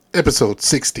Episode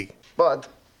 60. But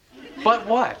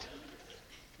what?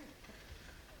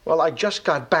 Well, I just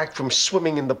got back from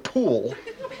swimming in the pool,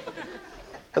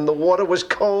 and the water was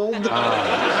cold.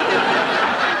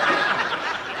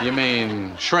 You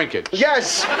mean shrinkage?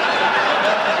 Yes!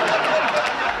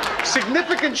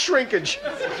 Significant shrinkage.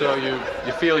 So you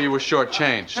feel you were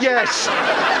shortchanged? Yes.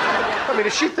 I mean,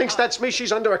 if she thinks that's me,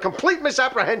 she's under a complete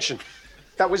misapprehension.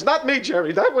 That was not me,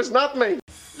 Jerry. That was not me.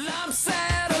 I'm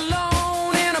sad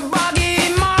alone in a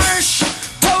boggy marsh,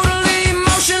 totally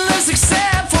motionless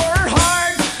except for her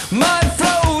heart. Mud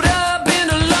flowed up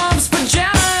into lumps,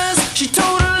 pajamas. She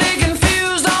totally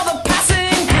confused all the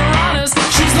passing piranhas.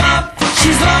 She's up,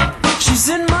 she's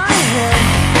in my head.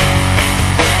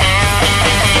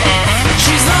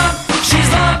 She's up,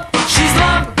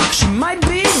 she might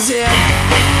be dead.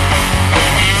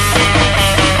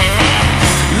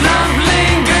 Love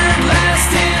lingered,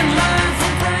 lasting, learned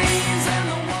from praise, and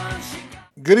the one she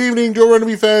got. Good evening, Joe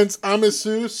Runaby fans. I'm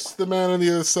Jesus. The man on the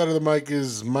other side of the mic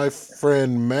is my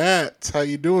friend Matt. How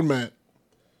you doing, Matt?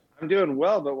 I'm doing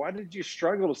well, but why did you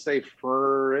struggle to say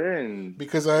friend?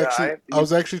 Because I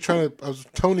was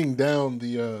toning down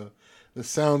the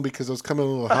sound because I was coming a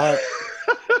little hot.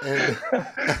 And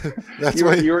that's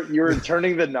why you were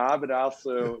turning the knob and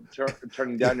also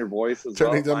turning down your voice as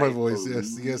turning well. down my voice.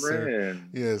 Yes, sir.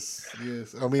 Yes.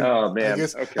 I mean, oh man,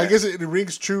 I guess it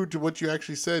rings true to what you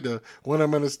actually said. When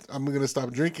I'm gonna stop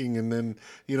drinking, and then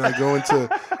I go into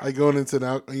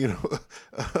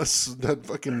that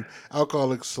fucking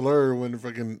alcoholic slur when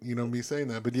fucking me saying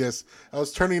that. But yes, I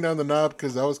was turning down the knob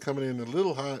because I was coming in a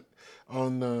little hot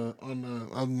on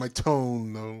my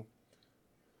tone though.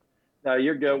 No,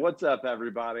 you're good. What's up,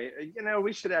 everybody?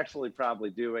 We should actually probably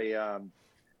do a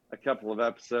couple of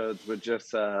episodes with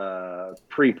just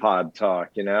pre-pod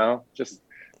talk. Just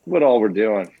what all we're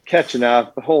doing, catching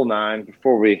up, the whole nine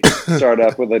before we start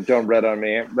up with a "Don't Red on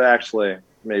Me." But actually,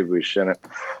 maybe we shouldn't.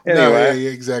 Anyway, yeah,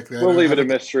 exactly. We'll leave it a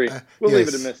mystery. Leave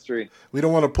it a mystery. We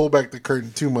don't want to pull back the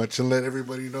curtain too much and let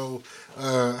everybody know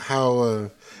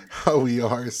how we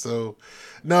are. So.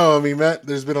 No, I mean, Matt,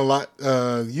 there's been a lot.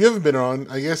 You haven't been on,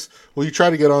 I guess. Well, you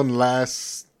tried to get on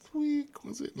last week.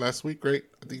 Was it last week, right?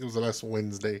 I think it was the last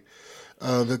Wednesday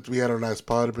that we had our last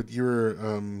pod. But you were,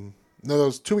 no, that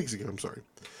was 2 weeks ago. I'm sorry.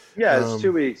 Yeah, it was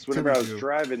 2 weeks whenever I was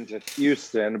driving to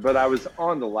Houston, but I was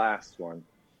on the last one.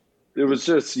 It was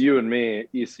just you and me.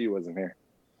 EC wasn't here.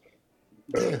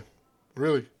 Yeah,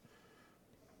 really?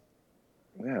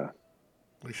 Yeah.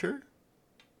 Are you sure?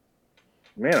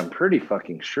 Man, I'm pretty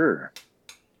fucking sure.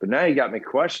 But now you got me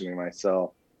questioning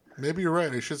myself. Maybe you're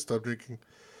right. I should stop drinking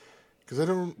because I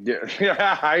don't.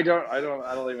 Yeah, I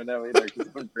don't even know either because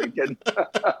I'm drinking.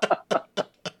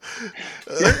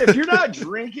 If you're not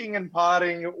drinking and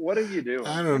potting, what are you doing?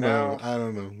 I don't know,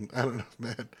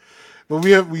 man.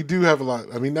 But we do have a lot.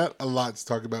 I mean, not a lot to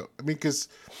talk about. I mean, because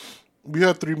we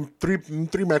have three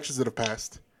matches that have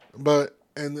passed,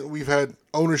 and we've had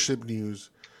ownership news,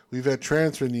 we've had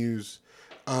transfer news.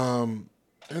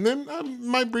 And then I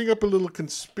might bring up a little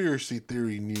conspiracy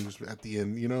theory news at the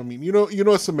end. You know what I mean? You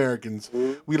know us Americans,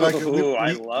 we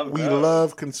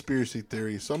love conspiracy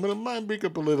theories. So might bring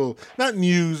up a little, not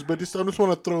news, but I just want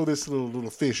to throw this little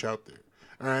fish out there.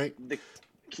 All right.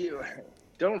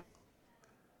 Don't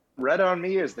Red on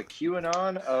Me is the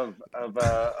QAnon of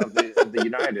the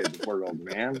United world,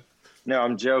 man. No,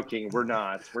 I'm joking. We're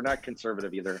not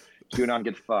conservative either. QAnon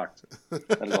get fucked.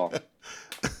 That is all.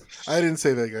 I didn't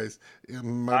say that, guys.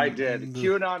 I did.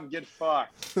 QAnon get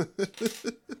fucked.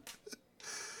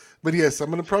 But yes, I'm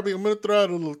gonna throw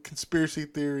out a little conspiracy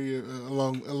theory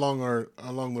along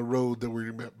the road that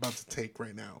we're about to take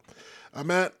right now.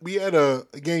 Matt, we had a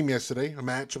game yesterday, a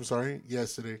match. I'm sorry,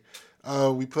 yesterday.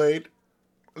 We played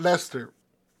Leicester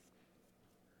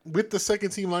with the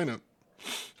second team lineup.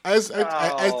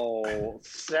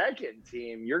 Second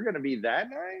team. You're gonna be that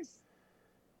nice?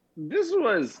 This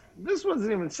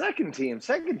wasn't even second team.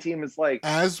 Second team is like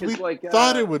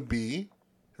thought it would be,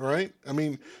 right? I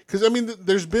mean, because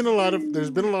there's been a lot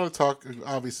of talk,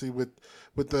 obviously, with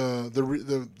the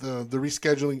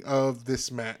rescheduling of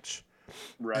this match,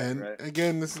 right? And right.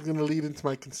 Again, this is going to lead into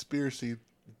my conspiracy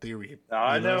theory.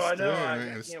 I know. I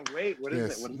can't wait. What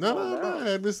is it? What is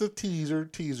No. It's a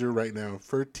teaser right now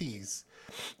for a tease.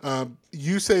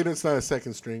 You say that's not a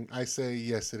second string. I say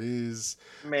yes, it is.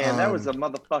 Man, that was a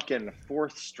motherfucking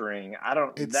fourth string.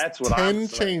 That's what 10 I'm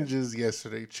changes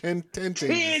yesterday. 10 changes.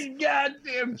 10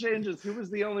 goddamn changes. Who was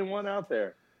the only one out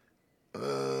there?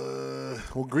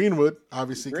 Well, Greenwood,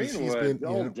 obviously, because he's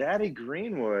been Daddy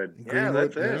Greenwood. Yeah,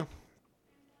 that's it.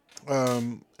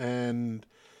 And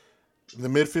the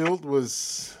midfield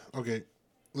was okay.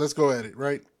 Let's go at it,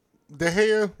 right? De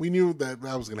Gea, we knew that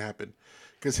was going to happen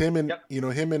because him and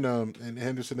and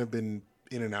Henderson have been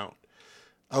in and out.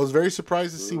 I was very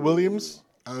surprised to see Williams.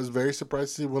 I was very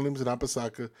surprised to see Williams and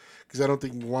Ambasaka because I don't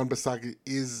think Wan-Bissaka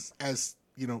is as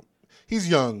he's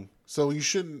young, so you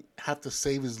shouldn't have to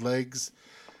save his legs,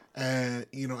 and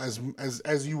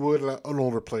as you would an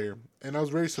older player. And I was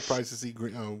very surprised to see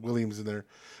Williams in there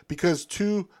because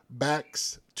two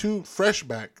fresh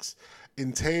backs.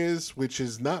 In Tejas, which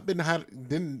has not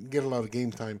didn't get a lot of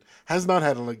game time, has not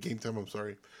had a lot of game time. I'm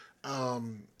sorry,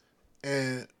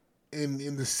 and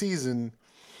in the season,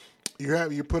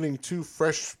 you're putting two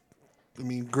fresh. I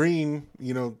mean, green.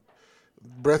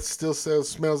 Breath still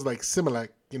smells like Similac.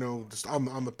 Just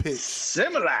on the pitch.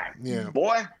 Similac, yeah,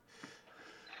 boy.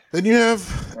 Then you have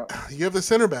the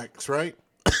center backs, right?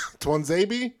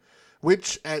 Twanzebe,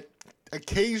 which at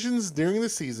occasions during the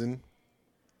season.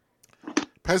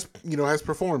 Has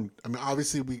performed. I mean,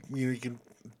 obviously you can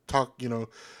talk.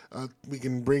 We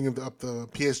can bring up the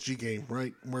PSG game,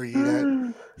 right, where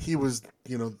he was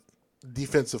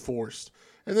defensive force,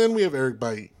 and then we have Eric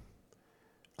Bailly,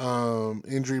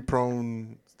 injury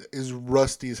prone, is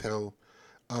rusty as hell,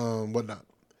 whatnot.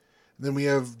 And then we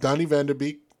have Donny van der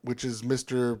Beek, which is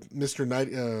Mr.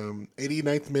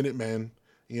 89th minute man.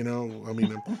 I'm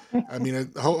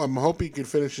hoping he can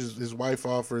finish his wife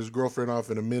off or his girlfriend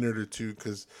off in a minute or two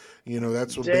because,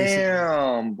 that's what.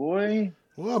 Damn, boy.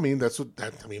 Well, I mean, that's what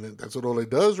Ole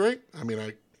does, right? I mean,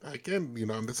 I can,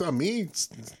 that's not me.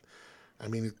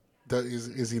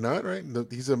 Is he not right?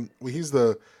 He's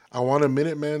the I want a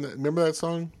minute man. Remember that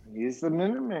song? He's the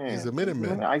minute man. He's the minute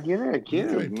man. I get it,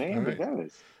 Okay. man. Right. But that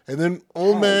is. And then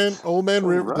Old Man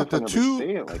River, the two.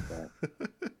 Say it like that.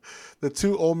 The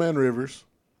two Old Man Rivers.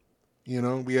 We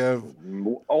have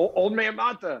Old Man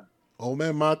Mata. Old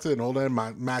Man Mata and Old Man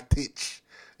Matic.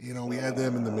 We had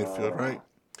them in the midfield, right?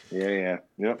 Yeah.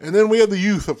 Yep. And then we have the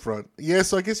youth up front. Yeah,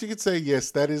 so I guess you could say,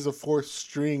 yes, that is a fourth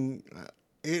string.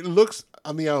 It looks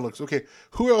on the outlooks. Okay,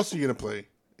 who else are you going to play?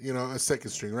 A second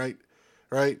string, right?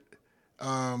 Right?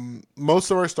 Most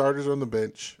of our starters are on the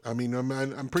bench. I mean,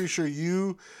 I'm pretty sure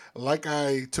you, like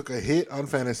I took a hit on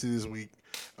fantasy this week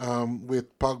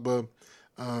with Pogba.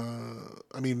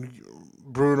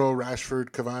 Bruno, Rashford,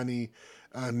 Cavani,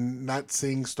 not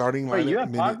seeing starting lineup. Wait, you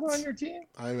have minutes. Pogba on your team?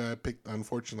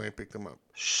 Unfortunately, I picked him up.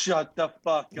 Shut the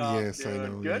fuck up, yes, dude. I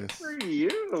know. Good yes. for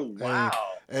you. Wow.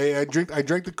 Hey, I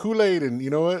drank the Kool-Aid, and you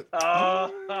know what?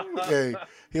 Hey,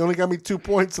 he only got me 2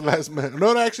 points the last match.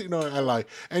 No, actually, no, I lie.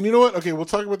 And you know what? Okay, we'll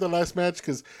talk about the last match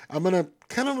because I'm gonna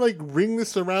kind of like ring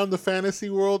this around the fantasy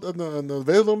world on the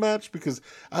Velo match because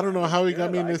I don't know how he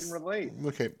got me in this. I can relate.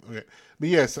 Okay, but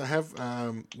yes, I have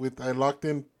I locked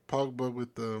in Pogba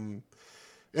with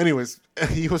Anyways,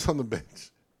 he was on the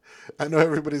bench. I know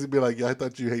everybody's gonna be like, yeah, I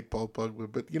thought you hate Paul Pogba,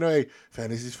 but hey,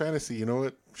 fantasy's fantasy. You know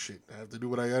what? Shit, I have to do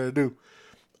what I gotta do.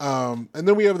 And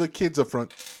then we have the kids up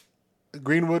front.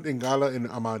 Greenwood, Ngala, and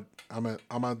Amad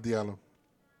Diallo.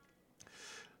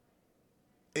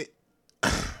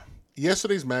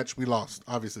 Yesterday's match, we lost,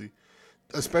 obviously,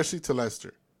 especially to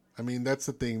Leicester. I mean, that's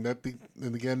the thing.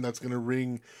 And again, that's going to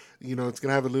ring, it's going to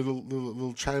have a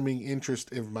little chiming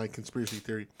interest in my conspiracy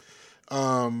theory.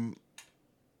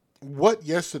 What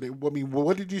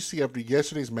did you see after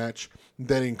yesterday's match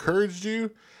that encouraged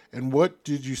you, and what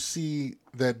did you see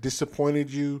that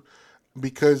disappointed you?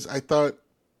 Because I thought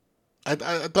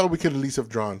we could at least have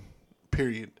drawn,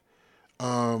 period.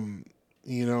 Obviously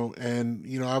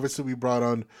we brought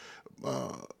on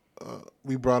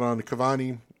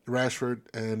Cavani, Rashford,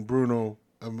 and Bruno,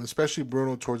 especially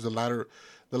Bruno towards the latter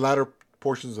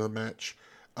portions of the match.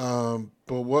 But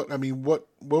what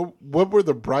were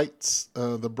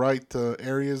the bright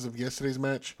areas of yesterday's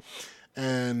match,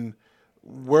 and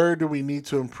where do we need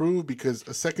to improve? Because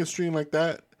a second string like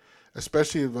that,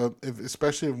 especially if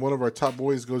one of our top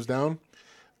boys goes down,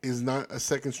 is not a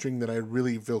second string that I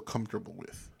really feel comfortable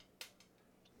with.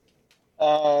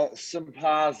 Some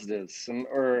positives, some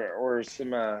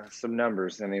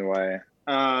numbers anyway.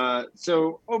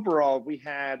 So overall, we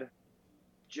had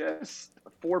just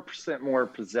 4% more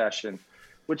possession,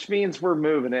 which means we're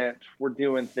moving it, we're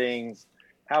doing things.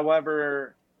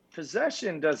 However,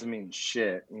 possession doesn't mean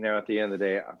shit, at the end of the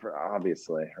day,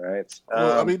 obviously, right?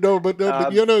 But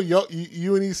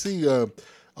you and EC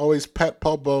always pat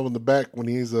Pogba on the back when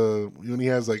he has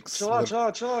like chill.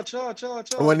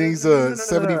 when he's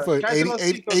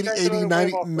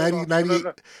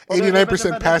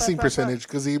 89% passing percentage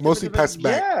because he mostly passes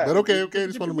back. Yeah. But okay, I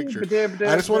just want to make sure.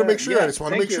 I just want to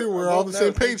make sure we're all on the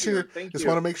same page here. Just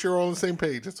want to make sure we're all on the same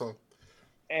page. That's all.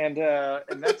 And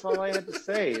that's all I had to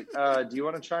say. Do you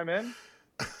want to chime in?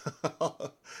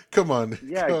 Come on.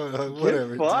 Yeah, Come on, get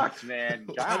whatever. fucked, man.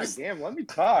 God damn, let me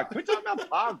talk. Quit talking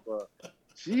about Pogba.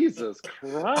 Jesus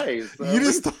Christ. You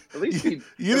just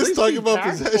talk about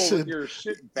possession. With your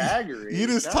shit baggery. You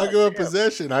just God talk about damn.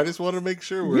 possession. I just want to make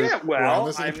sure we're on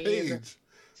the same page.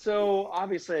 So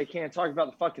obviously I can't talk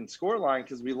about the fucking scoreline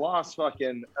because we lost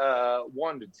fucking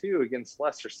 1-2 against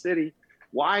Leicester City.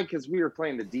 Why? Because we were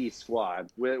playing the D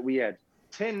squad. We had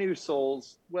 10 new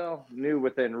souls. Well, new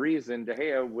within reason. De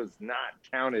Gea was not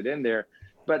counted in there.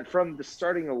 But from the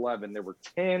starting 11, there were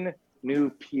 10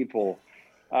 new people.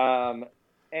 And,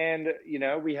 you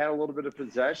know, we had a little bit of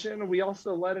possession. We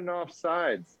also let in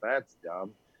offsides. That's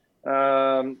dumb.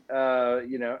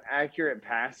 You know, accurate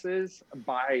passes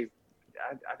by,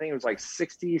 I think it was like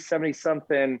 60, 70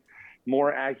 something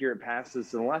more accurate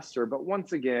passes than Leicester. But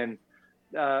once again,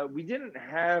 we didn't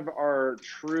have our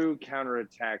true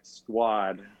counterattack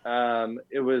squad.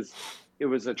 It was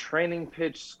a training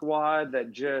pitch squad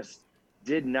that just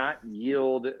did not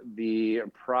yield the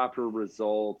proper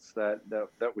results that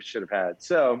we should have had.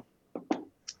 So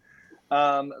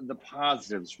the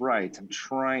positives, right? I'm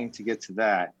trying to get to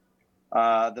that.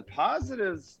 The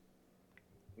positives.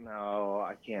 No,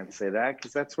 I can't say that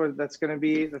because that's what you're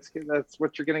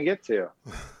going to get to.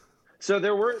 So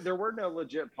there were no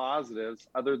legit positives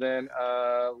other than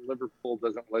Liverpool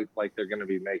doesn't look like they're going to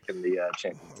be making the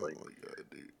Champions League. Oh my God,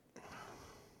 dude.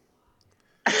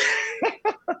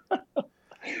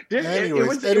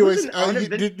 It was an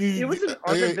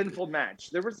uneventful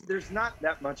match. There's not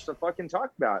that much to fucking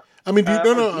talk about. I mean,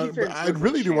 I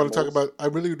really do want to talk about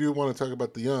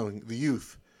the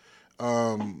youth.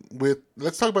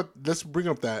 Let's bring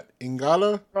up that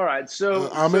Ingala. All right,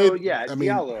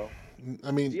 Diallo.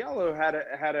 Diallo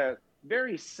had a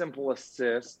very simple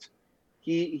assist.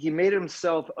 He made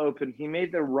himself open. He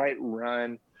made the right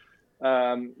run.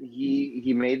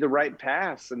 He made the right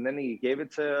pass, and then he gave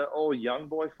it to young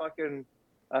boy fucking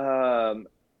already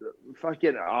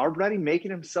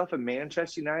making himself a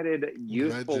Manchester United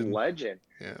youthful legend.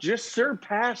 Yeah. Just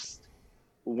surpassed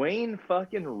Wayne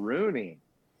fucking Rooney.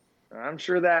 I'm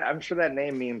sure that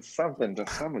name means something to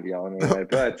some of y'all anyway.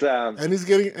 But and he's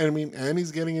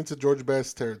getting into George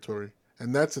Best territory,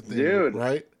 and that's the thing, dude,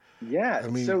 right? Yeah.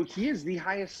 So he is the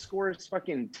highest scorer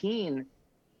fucking teen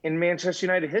in Manchester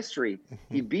United history.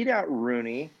 He beat out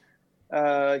Rooney.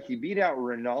 He beat out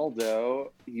Ronaldo.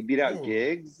 He beat out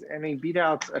Giggs, and he beat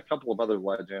out a couple of other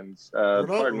legends.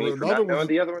 Pardon me for not knowing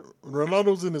the other one.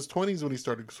 Ronaldo's in his 20s when he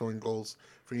started scoring goals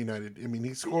for United. I mean,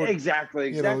 he scored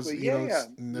exactly. He was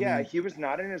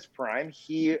not in his prime.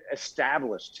 He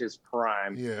established his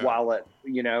prime while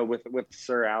with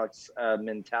Sir Alex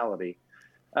mentality.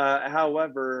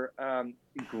 However,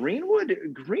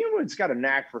 Greenwood's got a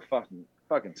knack for fucking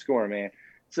scoring, man.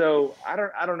 So I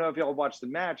don't know if y'all watched the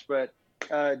match, but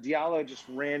Diallo just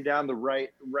ran down the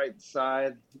right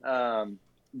side down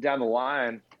the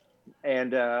line,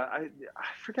 and I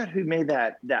forgot who made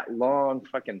that long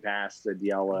fucking pass to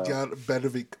Diallo. Got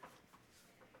Bedovic.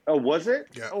 Oh, was it?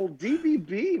 Yeah. Oh,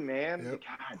 DBB, man. Yep.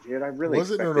 God, dude, I really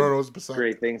expected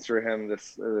great things for him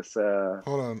this. Hold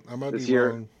on, I might be year.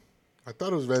 wrong. I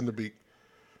thought it was Van de Beek.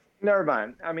 Never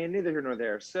mind. I mean, neither here nor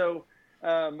there. So.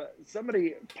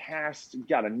 Somebody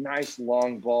got a nice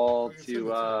long ball to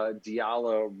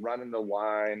Diallo running the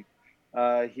line.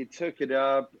 He took it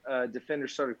up. Defender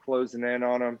started closing in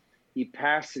on him. He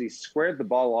passed it. He squared the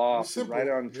ball off right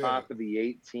on top of the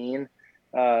 18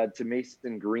 to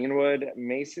Mason Greenwood.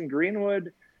 Mason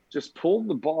Greenwood just pulled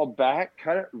the ball back,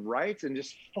 cut it right, and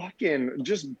just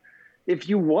if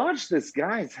you watch this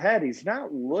guy's head, he's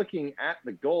not looking at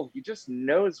the goal. He just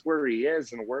knows where he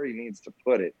is and where he needs to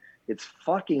put it. It's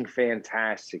fucking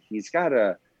fantastic. He's got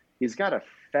a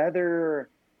feather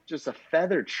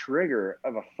trigger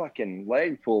of a fucking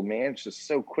leg pull, man. It's just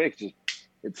so quick.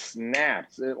 It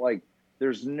snaps.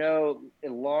 There's no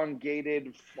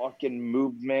elongated fucking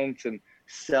movement and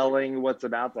selling what's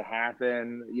about to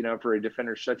happen, for a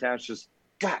defender shutdown. It's just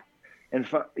and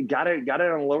got it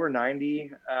on lower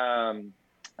 90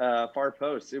 far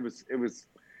post. It was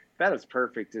about as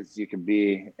perfect as you could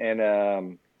be.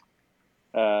 And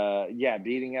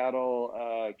beating out old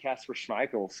Kasper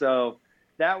Schmeichel. So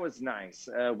that was nice.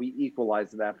 We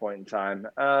equalized at that point in time.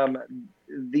 Who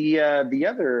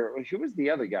was the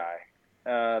other guy?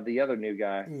 The other new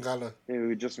guy Ngala.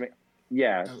 who just made.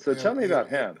 Yeah. So tell me about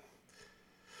him.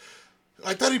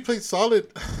 I thought he played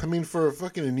solid. I mean, for a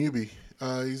fucking newbie,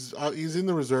 he's in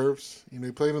the reserves.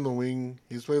 He played on the wing.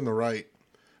 He's playing the right.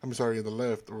 I'm sorry, in the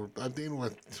left. Or I'm thinking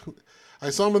what. I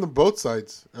saw him on the both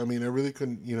sides. I mean, I really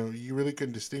couldn't, you really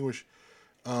couldn't distinguish.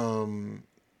 But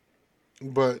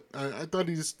I thought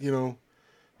he just, him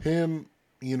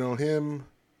him.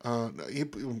 He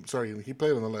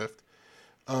played on the left.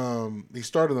 He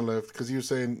started on the left because he was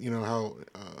saying, how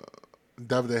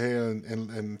David De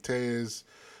Gea and Tellez,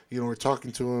 were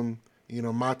talking to him.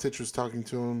 Matic was talking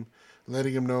to him,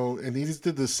 letting him know, and he just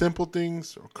did the simple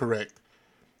things correct,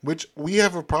 which we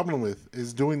have a problem with,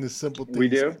 is doing the simple things. We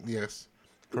do? Yes,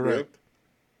 correct.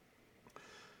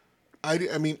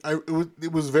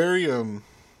 It was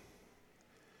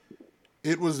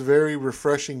very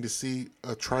refreshing to see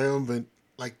a triumphant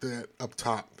like that up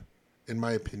top, in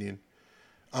my opinion.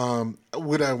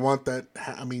 Would I want that?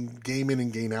 Game in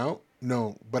and game out?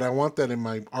 No, but I want that in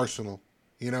my arsenal.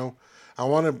 I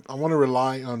want to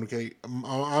rely on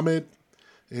Ahmed,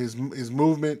 his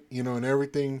movement, and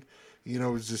everything,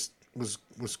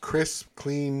 was crisp,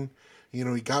 clean. He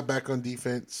got back on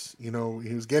defense. He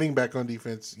was getting back on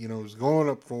defense. He was going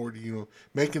up forward.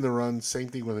 Making the runs. Same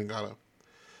thing with Ngata.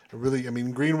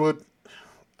 Greenwood.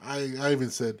 I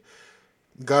even said,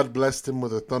 God blessed him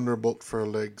with a thunderbolt for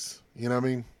legs. You know what I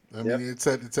mean? Yep. It's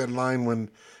that line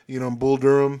when in Bull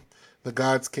Durham, the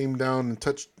gods came down and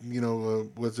touched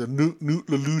was a Newt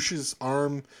Lelouch's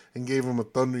arm and gave him a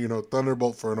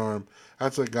thunderbolt for an arm.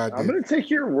 That's what God did. I'm gonna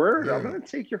take your word. Yeah. I'm gonna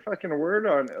take your fucking word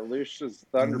on Lelouch's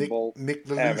thunderbolt. Nick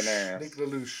having Lelouch. ass. Nick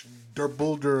Lelouch.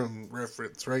 Bull Durham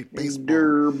reference, right? Baseball.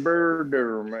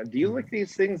 Durham. Do you look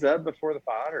these things up before the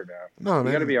pod or no? No, You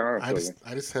man. gotta be honest with me.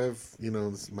 I just have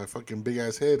my fucking big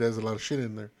ass head has a lot of shit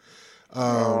in there. A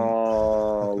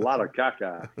lot of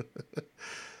caca.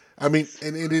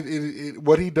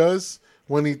 What he does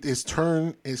when his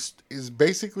turn is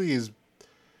basically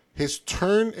his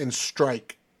turn and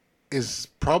strike is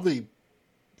probably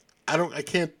I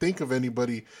can't think of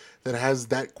anybody that has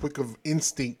that quick of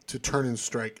instinct to turn and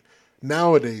strike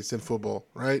nowadays in football,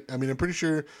 right? I'm pretty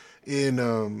sure in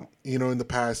in the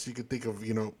past you could think of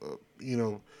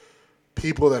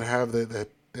people that have that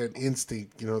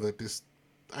instinct, that this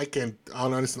I can't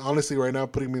honestly right now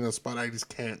putting me on the spot, I just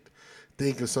can't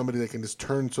think of somebody that can just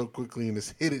turn so quickly and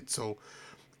just hit it so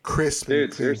crisp.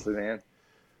 Dude, seriously, man.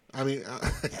 I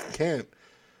can't.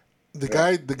 The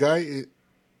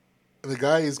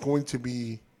guy is going to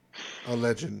be a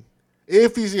legend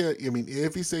if he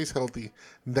stays healthy.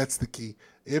 That's the key.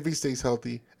 If he stays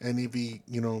healthy and if he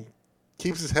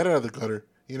keeps his head out of the gutter,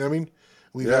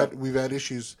 we've had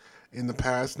issues in the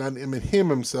past. Not him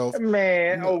himself.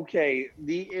 Man, okay.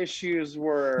 The issues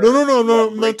were No.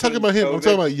 I'm not talking about him. COVID. I'm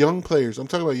talking about young players.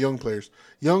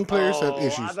 Young players have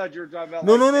issues. I thought you were talking about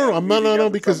no. I'm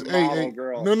not because no.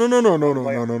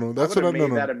 That's what I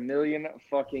made that a million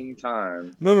fucking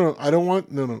times. No. I don't want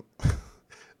no.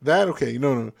 That okay.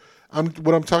 No.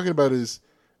 What I'm talking about is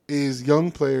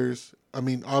young players.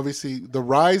 Obviously, the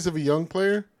rise of a young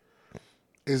player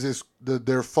is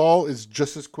their fall is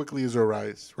just as quickly as their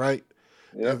rise, right?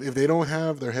 Yep. If they don't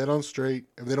have their head on straight,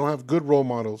 if they don't have good role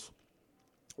models,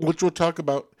 which we'll talk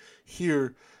about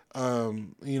here,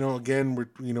 again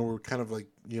we're kind of like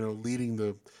leading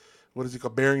the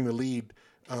bearing the lead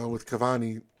with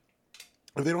Cavani.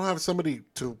 If they don't have somebody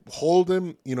to hold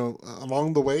them,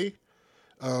 along the way,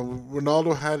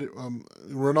 Ronaldo had it.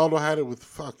 Ronaldo had it with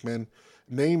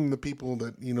name the people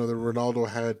that that Ronaldo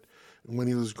had when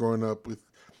he was growing up with.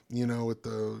 With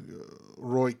the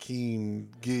Roy Keane,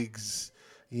 Giggs,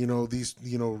 these,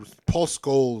 Paul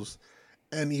Scholes,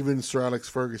 and even Sir Alex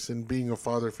Ferguson being a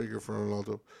father figure for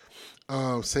Ronaldo.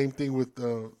 Same thing with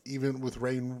even with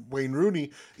Wayne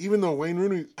Rooney. Even though Wayne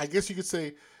Rooney, I guess you could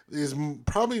say, is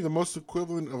probably the most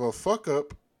equivalent of a fuck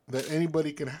up that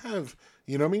anybody can have.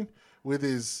 You know what I mean? With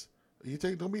his,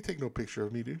 don't be taking no picture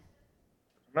of me, dude.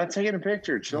 I'm not taking a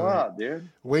picture. Chill out, dude.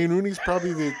 Wayne Rooney's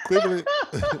probably the equivalent.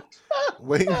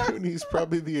 Wayne Rooney's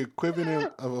probably the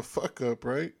equivalent of a fuck up,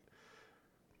 right?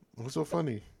 What's so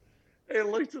funny? Hey,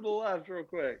 look to the left real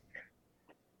quick.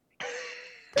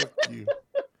 Fuck you.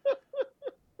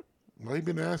 Why you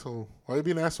being an asshole? Why you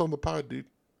being an asshole on the pod, dude?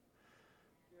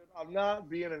 I'm not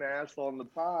being an asshole on the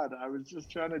pod. I was just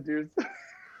trying to do.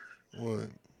 What?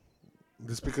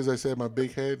 Just because I said my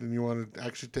big head and you want to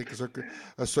actually take you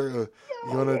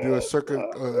want to do a circuit,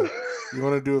 you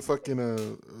want to do a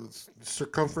fucking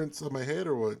circumference of my head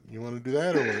or what? You want to do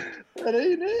that or what? That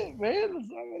ain't it, man. That's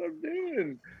not what I'm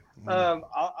doing.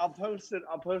 I'll post it.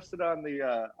 I'll post it on the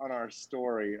on our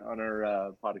story on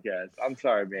our podcast. I'm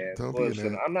sorry, man.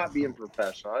 Listen, I'm not being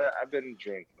professional. I've been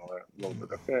drinking a little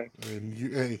bit. Okay.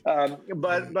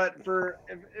 But for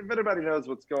if anybody knows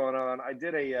what's going on, I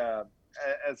did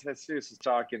as Jesus is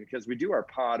talking, because we do our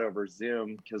pod over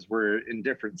Zoom because we're in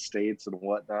different states and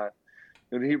whatnot,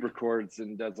 and he records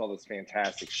and does all this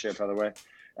fantastic shit. By the way,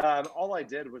 all I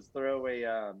did was throw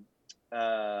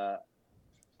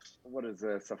what is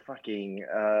this? A fucking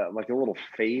like a little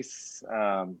face. What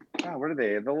are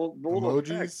they? The little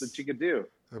effects that you could do.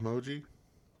 Emoji.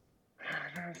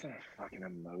 No, it's not a fucking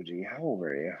emoji. How old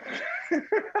are you?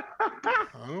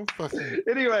 I don't fucking.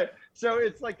 Anyway, so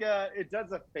it's like it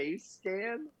does a face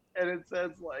scan and it says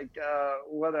like,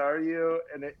 what are you?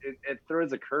 And it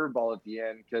throws a curveball at the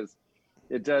end because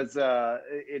it does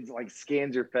it like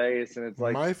scans your face and it's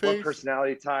like My what face?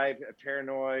 personality type,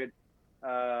 paranoid,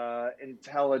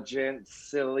 intelligent,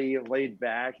 silly, laid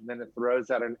back, and then it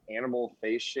throws out an animal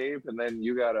face shape, and then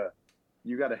you got a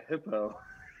hippo.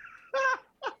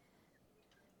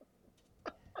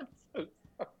 I'm so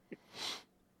sorry.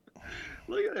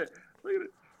 Look at it.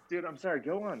 Dude, I'm sorry.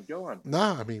 Go on.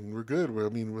 Nah, I mean we're good. We're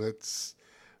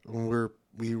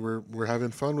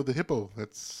having fun with the hippo. I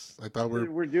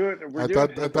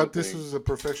thought this was a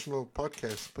professional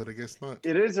podcast, but I guess not.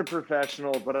 It is a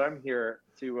professional, but I'm here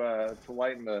to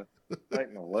lighten the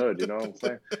load. You know what I'm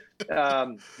saying?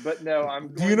 But no, I'm.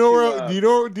 Do you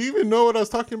even know what I was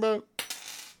talking about?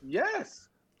 Yes.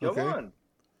 Go on.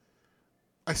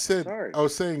 I said. Sorry. I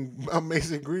was saying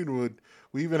Mason Greenwood.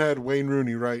 We even had Wayne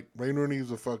Rooney, right? Wayne Rooney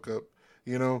was a fuck up.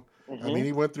 You know. Mm-hmm. I mean,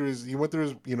 he went through his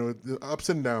the ups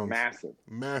and downs. Massive.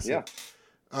 Yeah.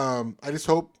 I just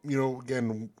hope,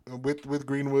 again, with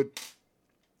Greenwood,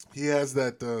 he has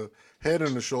that head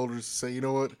on his shoulders to say, you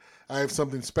know what, I have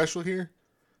something special here.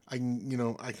 I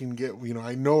can get,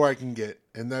 I know I can get,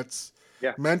 and that's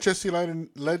Manchester United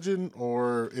legend,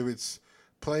 or if it's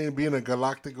being a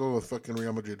Galactico with fucking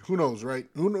Real Madrid. Who knows, right?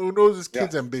 Who knows this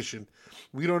kid's ambition?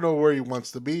 We don't know where he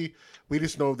wants to be. We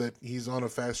just know that he's on a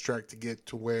fast track to get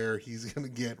to where he's going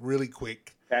to get really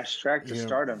quick. Fast track to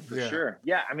stardom, for sure.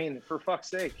 Yeah, I mean, for fuck's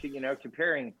sake,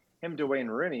 comparing him to Wayne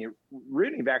Rooney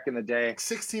back in the day,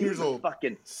 16 years old,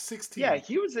 fucking 16. Yeah,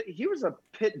 he was a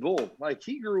pit bull. Like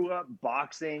he grew up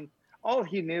boxing. All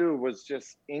he knew was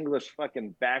just English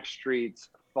fucking backstreets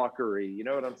fuckery. You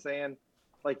know what I'm saying?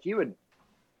 Like he would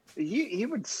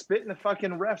spit in the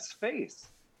fucking ref's face.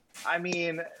 I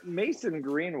mean, Mason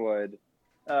Greenwood,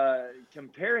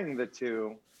 comparing the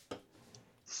two,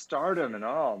 stardom and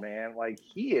all, man, like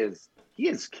he is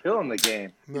killing the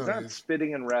game. He's not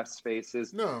spitting in refs'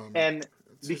 faces. No, and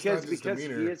because he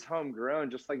is homegrown,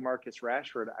 just like Marcus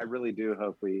Rashford, I really do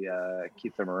hope we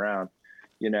keep them around.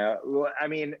 I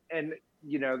mean, and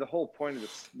the whole point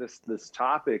of this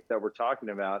topic that we're talking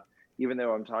about, even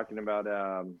though I'm talking about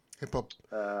hip hop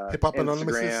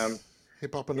Instagram,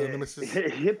 hip hop anonymous,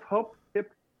 hip hop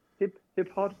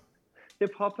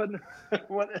and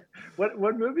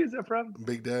what movie is it from?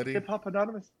 Big Daddy. Hip Hop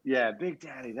Anonymous. Yeah, Big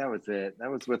Daddy. That was it. That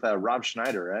was with Rob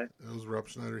Schneider, right? That was Rob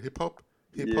Schneider. Hip Hop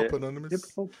Anonymous.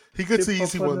 Hip-hop, he gets the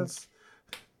easy ones.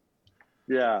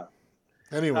 Yeah.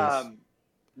 Anyways.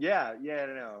 Yeah, I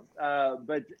don't know.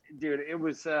 But dude, it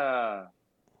was I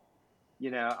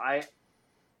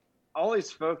all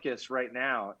his focus right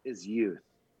now is youth.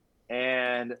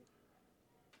 And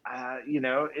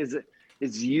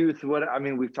is youth what I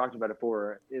mean, we've talked about it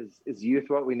before. Is youth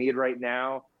what we need right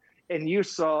now? And you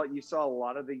saw a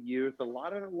lot of the youth, a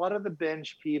lot of the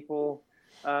bench people,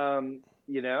 a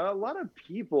lot of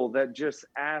people that just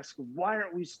ask, why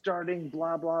aren't we starting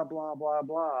blah blah blah blah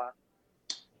blah.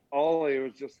 Ollie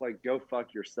was just like, go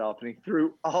fuck yourself. And he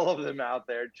threw all of them out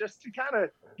there just to kind of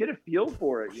get a feel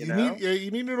for it, you know? You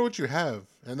need to know what you have.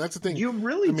 And that's the thing. You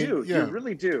really do. Yeah. You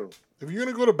really do. If you're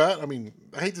going to go to bat, I mean,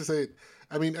 I hate to say it.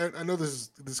 I mean, I know this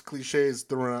cliche is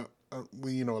thrown out, a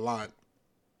lot.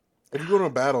 If you go to a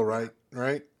battle, right?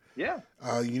 Yeah.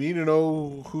 You need to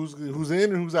know who's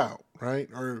in and who's out, right?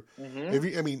 Or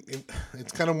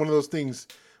it's kind of one of those things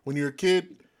when you're a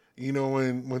kid.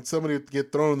 When somebody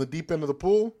get thrown in the deep end of the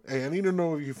pool, hey, I need to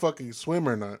know if you fucking swim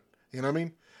or not. You know what I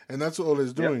mean? And that's what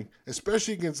Ole's doing,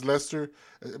 especially against Leicester.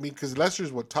 I mean, because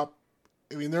Leicester's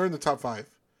they're in the top 5,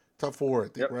 top 4, I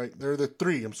think, right? They're the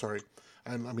 3. I'm sorry.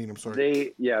 I'm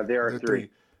sorry. They are 3.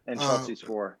 And Chelsea's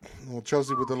 4. Well,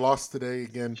 Chelsea with the loss today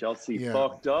again. Chelsea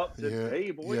fucked up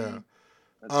today, boy. Yeah.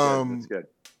 That's good.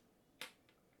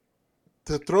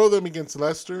 To throw them against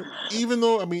Leicester, even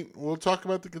though, we'll talk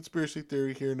about the conspiracy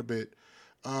theory here in a bit.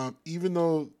 Even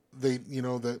though we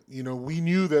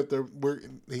knew that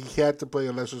he had to play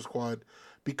a Leicester squad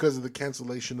because of the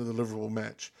cancellation of the Liverpool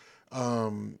match,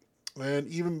 and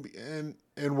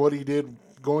what he did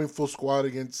going full squad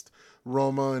against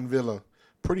Roma and Villa,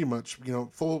 pretty much,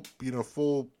 full. It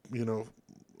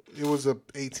was a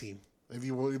team.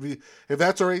 If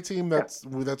that's our A team, that's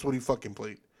what he fucking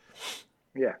played.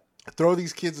 Yeah. Throw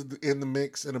these kids in the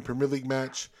mix in a Premier League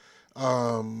match.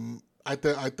 I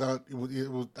thought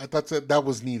that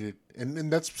was needed,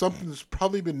 and that's something that's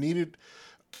probably been needed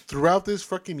throughout this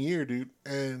fucking year, dude.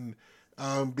 And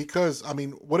because I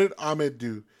mean, what did Ahmed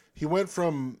do? He went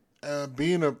from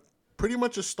being a pretty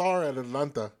much a star at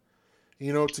Atlanta,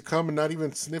 to come and not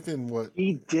even sniffing what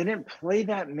He didn't play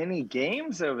that many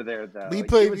games over there, though. he Like,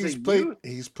 played. was a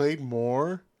He's played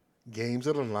more games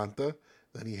at Atlanta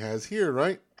than he has here,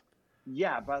 right?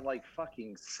 Yeah, by like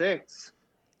fucking 6.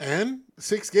 And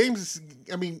 6 games.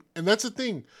 I mean, and that's the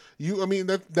thing.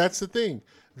 That's the thing.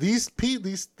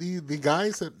 The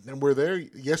guys that were there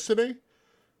yesterday,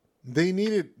 they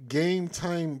needed game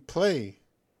time play.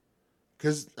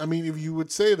 Because I mean, if you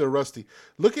would say they're rusty,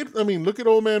 look at old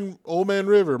man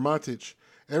River Matic.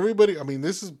 Everybody, I mean,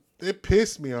 it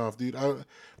pissed me off, dude.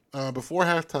 Before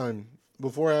halftime,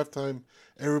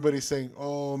 everybody's saying,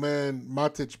 "Oh man,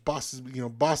 Matic bossing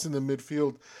the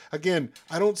midfield." Again,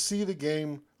 I don't see the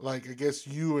game like I guess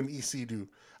you and EC do.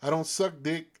 I don't suck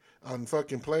dick on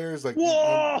fucking players like.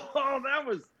 Whoa, that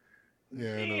was.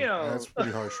 Yeah, damn. that's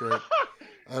pretty harsh, right?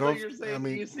 I So don't. you're saying I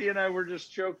mean, EC and I were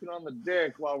just choking on the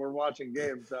dick while we're watching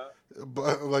games, huh?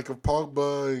 but like of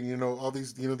Pogba, all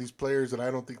these, these players that I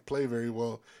don't think play very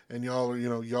well, and y'all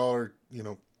are.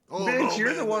 Oh, Bitch, no, you're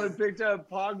man, the one who picked up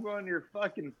Pogba in your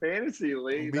fucking fantasy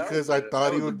league. Because I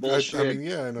thought he would. Bullshit. I mean,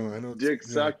 yeah, I know. Dick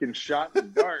sucking shot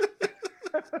in the dark.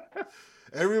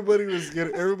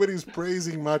 Everybody's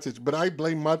praising Matic, but I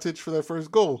blame Matic for that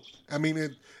first goal. I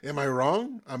mean, am I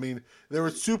wrong? I mean, there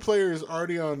were 2 players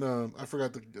already on. I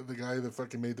forgot the guy that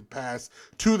fucking made the pass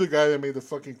to the guy that made the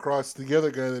fucking cross. The other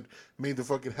guy that made the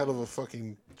fucking hell of a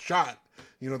fucking shot.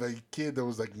 That kid that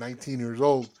was like 19 years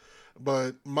old.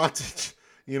 But Matic,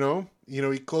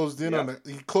 he closed in on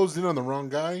the wrong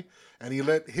guy, and he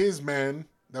let his man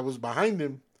that was behind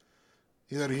him,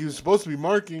 that he was supposed to be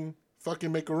marking,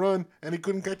 fucking make a run, and he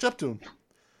couldn't catch up to him.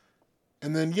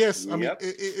 And then I mean,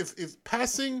 if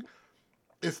passing,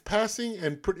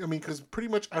 because pretty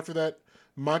much after that,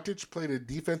 Matic played a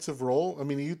defensive role. I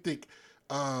mean, you think,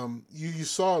 you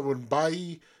saw it when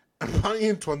Bailly and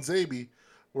Twanzebe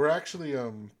were actually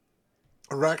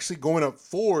going up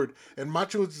forward, and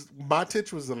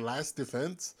Matic was the last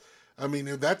defense. I mean,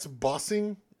 if that's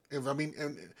bossing,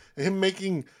 and him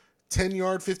making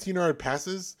 10-yard, 15-yard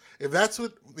passes, if that's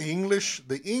what the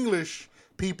English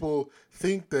people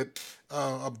think that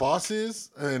a boss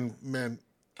is, and man,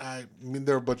 I mean,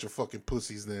 they're a bunch of fucking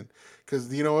pussies then.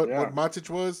 Because you know what? Yeah. What Matic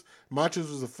was? Matic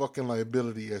was a fucking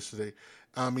liability yesterday.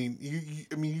 I mean,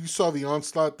 you saw the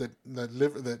onslaught that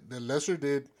Leicester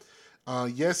did.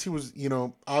 Yes, he was,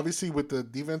 obviously with the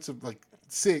defensive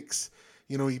 6,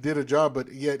 he did a job,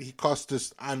 but yet he cost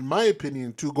us, in my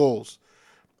opinion, 2 goals.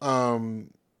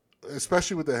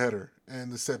 Especially with the header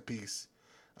and the set piece.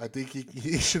 I think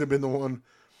he should have been the one.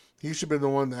 He should have been the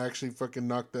one that actually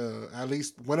fucking at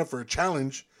least went up for a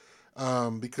challenge,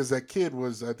 because that kid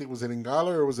was it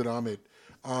Ngala or was it Ahmed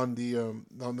on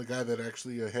the guy that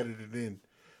actually headed it in.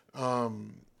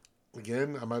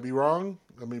 Again, I might be wrong.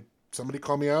 I mean, somebody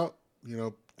call me out.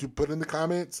 To put in the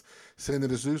comments saying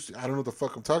that it's Zeus. I don't know what the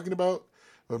fuck I'm talking about,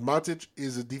 but Matic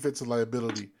is a defensive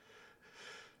liability.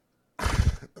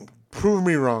 Prove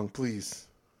me wrong, please.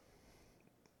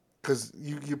 Because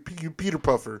you Peter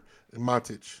Puffer and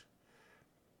Matic.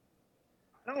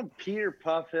 I don't Peter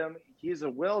Puff him. He's a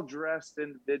well-dressed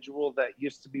individual that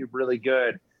used to be really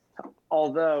good.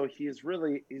 Although he's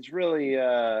really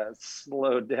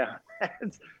slowed down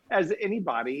as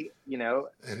anybody,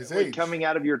 at his age, coming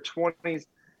out of your 20s.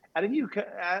 As you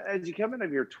come out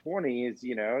of your 20s,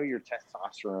 your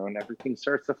testosterone, everything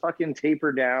starts to fucking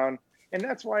taper down. And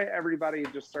that's why everybody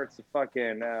just starts to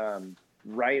fucking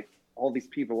write all these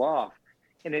people off.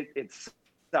 And it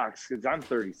sucks because I'm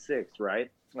 36, right?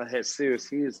 Jesus,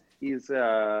 he's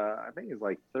I think he's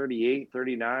like 38,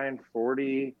 39,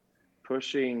 40,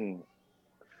 pushing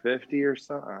 50 or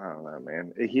something. I don't know,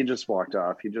 man. He just walked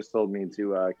off. He just told me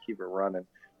to keep it running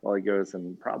while he goes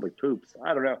and probably poops.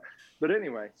 I don't know. But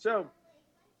anyway, so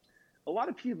a lot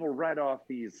of people write off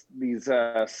these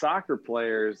soccer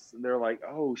players. They're like,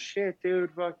 oh shit,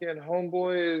 dude, fucking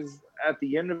homeboy is at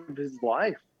the end of his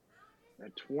life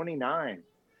at 29,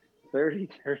 30,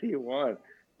 31.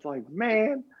 It's like,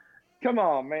 man, come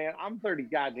on, man. I'm 30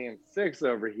 goddamn 6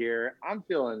 over here. I'm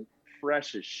feeling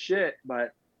fresh as shit.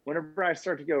 But whenever I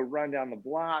start to go run down the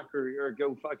block or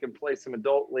go fucking play some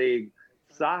adult league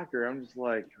soccer, I'm just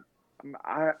like,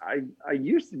 I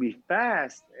used to be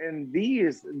fast, and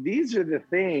these are the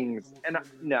things. And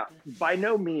no, by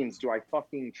no means do I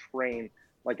fucking train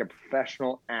like a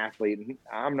professional athlete.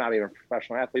 I'm not even a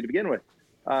professional athlete to begin with.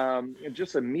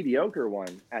 Just a mediocre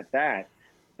one at that.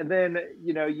 And then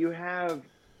you have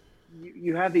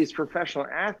these professional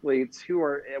athletes who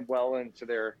are well into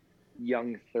their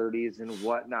young 30s and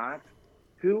whatnot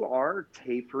who are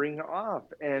tapering off.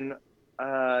 And,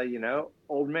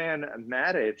 old man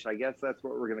Matic, I guess that's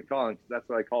what we're going to call him. That's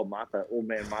what I call Mata, old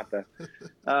man Mata.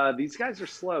 These guys are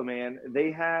slow, man.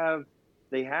 They have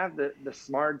the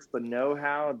smarts, the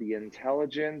know-how, the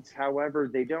intelligence. However,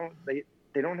 they don't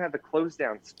have the close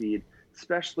down speed,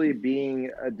 especially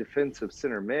being a defensive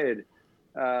center mid.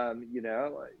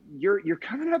 You're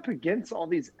coming up against all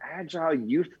these agile,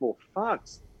 youthful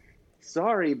fucks.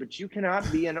 Sorry, but you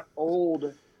cannot be an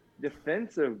old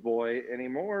defensive boy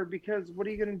anymore, because what are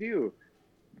you going to do?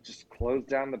 Just close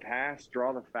down the pass,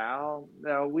 draw the foul?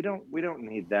 No, we don't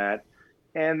need that.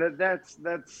 And that's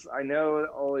I know,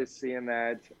 always seeing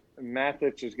that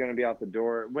Matic is going to be out the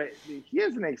door. Wait, he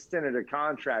hasn't extended a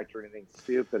contract or anything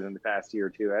stupid in the past year or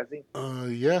two, has he?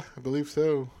 Yeah, I believe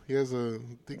so. He has I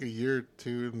think a year or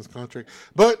two in his contract.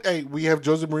 But hey, we have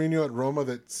Jose Mourinho at Roma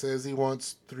that says he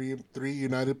wants three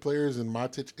United players, and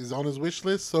Matic is on his wish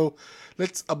list. So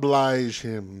let's oblige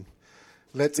him.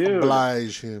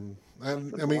 Oblige him. I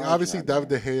mean, obviously, David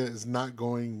De Gea is not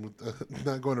going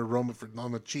to Roma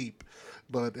on the cheap.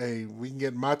 But hey, we can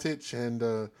get Matic,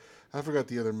 and I forgot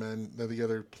the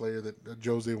other player that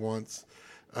Jose wants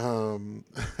at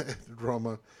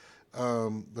Roma. I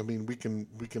mean, we can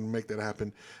make that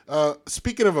happen.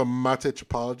 Speaking of a Matic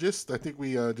apologist, I think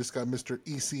we just got Mr.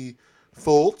 EC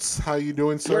Foltz. How you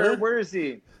doing, sir? Where is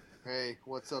he? Hey,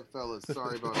 what's up, fellas?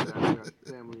 Sorry about that. I got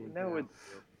family in town.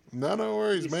 No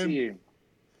worries, man.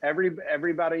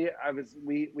 Everybody,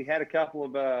 we had a couple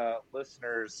of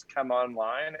listeners come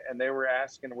online, and they were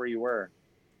asking where you were.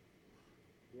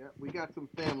 Yeah, we got some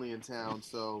family in town,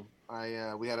 so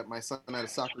my son had a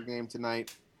soccer game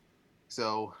tonight,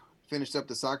 so finished up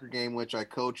the soccer game, which I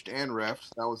coached and refed.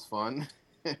 That was fun.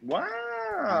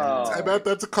 Wow! I bet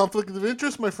that's a conflict of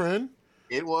interest, my friend.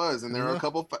 It was, and there are a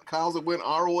couple calls that went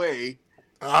our way.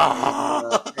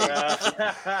 Oh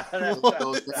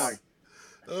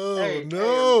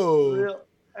no!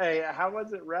 Hey, how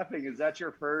was it reffing? Is that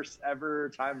your first ever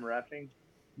time reffing?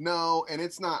 No, and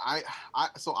it's not.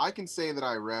 So I can say that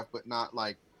I ref, but not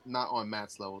on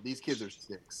Matt's level. These kids are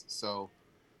 6, so.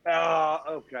 Oh,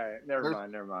 okay. Never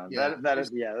mind. Yeah, that's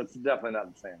definitely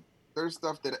not the same. There's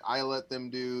stuff that I let them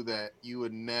do that you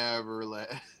would never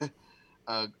let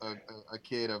a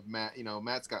kid of Matt.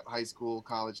 Matt's got high school,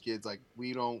 college kids. Like,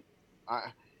 we don't.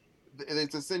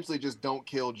 It's essentially just don't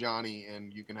kill Johnny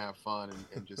and you can have fun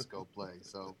and just go play.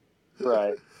 So.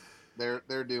 Right.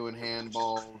 They're doing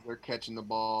handballs, they're catching the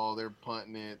ball, they're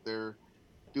punting it, they're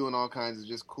doing all kinds of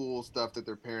just cool stuff that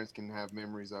their parents can have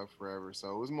memories of forever.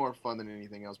 So it was more fun than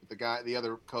anything else. But the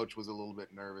other coach was a little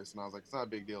bit nervous, and I was like, it's not a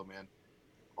big deal, man.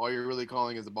 All you're really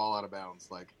calling is the ball out of bounds.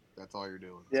 Like, that's all you're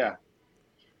doing. Yeah.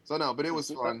 So no, but it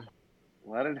was fun.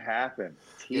 Let it happen.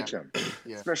 Teach them,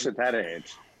 yeah. Especially at that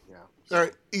age. Yeah. All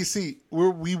right, EC,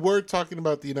 we were talking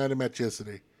about the United match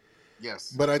yesterday.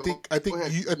 Yes, but I think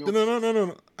you.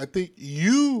 No. I think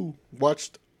you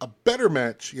watched a better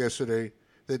match yesterday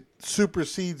that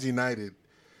supersedes United,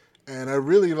 and I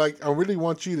really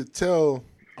want you to tell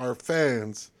our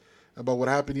fans about what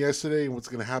happened yesterday and what's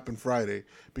going to happen Friday,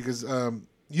 because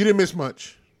you didn't miss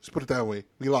much. Let's put it that way.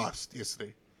 We lost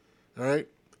yesterday. All right.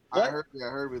 I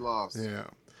heard we lost. Yeah.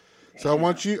 So I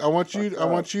want you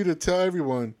to tell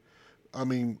everyone. I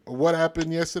mean, what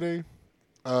happened yesterday,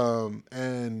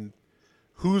 and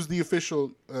who's the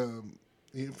official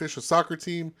soccer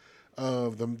team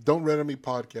of the Don't Red on Me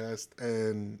podcast,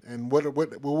 and what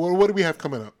do we have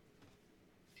coming up?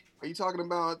 Are you talking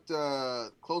about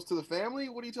close to the family?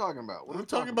 What are you talking about? I'm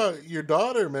talking about your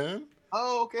daughter, man.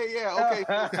 Oh, okay, yeah, okay.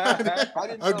 I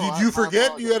didn't know. Did you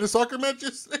forget you had a soccer match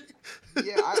yesterday?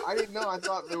 Yeah, I didn't know. I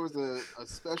thought there was a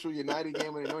special United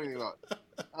game I didn't know anything about.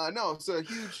 No, it's a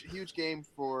huge game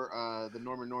for the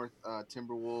Norman North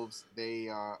Timberwolves.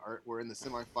 We're in the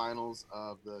semifinals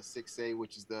of the 6A,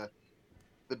 which is the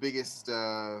biggest,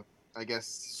 I guess,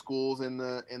 schools in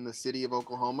the city of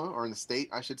Oklahoma, or in the state,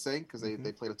 I should say, because they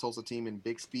played a Tulsa team in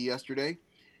Bixby yesterday,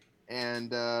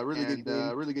 and really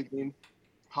good game.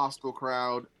 Hostile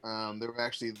crowd. They were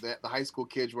actually the high school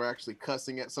kids were actually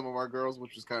cussing at some of our girls,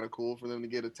 which was kind of cool for them to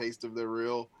get a taste of the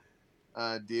real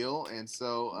deal. And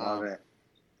so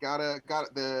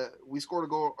we scored a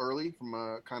goal early from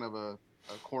a kind of a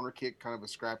corner kick, kind of a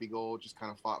scrappy goal, just kind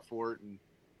of fought for it, and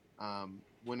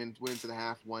went into the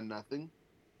half 1-0.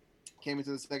 Came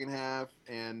into the second half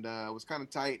and was kind of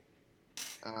tight.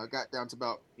 Got down to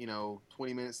about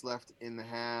 20 minutes left in the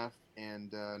half,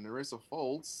 and Narissa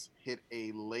Foltz hit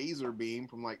a laser beam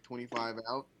from like 25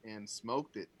 out and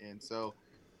smoked it, and so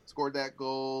scored that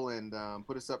goal and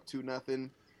put us up 2-0.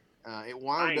 It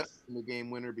wound up in the game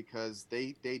winner because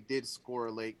they did score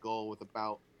a late goal with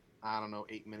about, I don't know,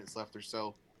 8 minutes left or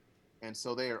so. And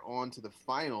so they are on to the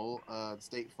final,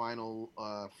 state final,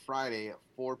 Friday at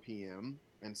 4 p.m.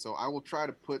 And so I will try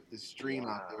to put the stream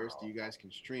out there so you guys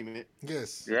can stream it.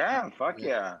 Yes. Yeah, fuck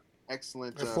yeah.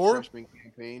 Excellent freshman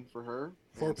campaign for her.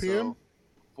 4 p.m.?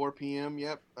 4 p.m.,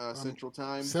 yep, Central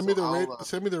Time. Send me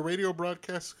the radio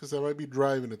broadcast because I might be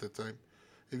driving at the time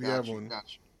if you have one.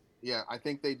 Gotcha. Yeah, I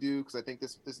think they do because I think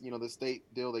this the state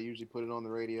deal, they usually put it on the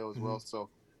radio as well. So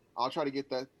I'll try to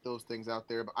get those things out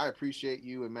there. But I appreciate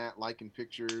you and Matt liking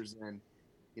pictures and,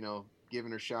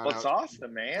 giving her shout out. That's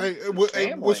awesome, man.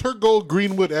 Hey, was her goal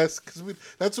Greenwood-esque? Because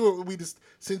that's what we just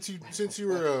since you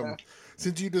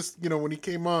just when he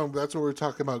came on, that's what we're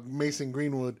talking about. Mason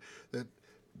Greenwood, that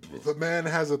the man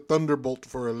has a thunderbolt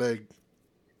for a leg.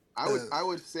 I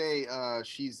would say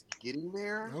she's getting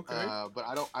there. Okay. But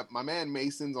my man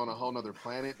Mason's on a whole nother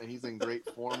planet and he's in great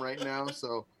form right now.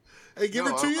 So hey, give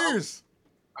her 2 years.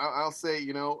 I'll say,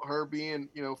 her being,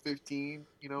 15,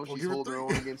 she's holding her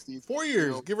own against these. 4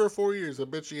 years. Give her 4 years. I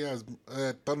bet she has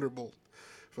a thunderbolt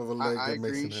for the leg I that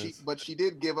agree. Mason has. But she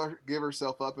did give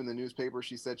herself up in the newspaper.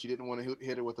 She said she didn't want to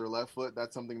hit it with her left foot.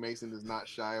 That's something Mason is not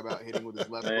shy about, hitting with his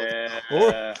left foot.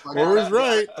 Or is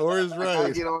right. I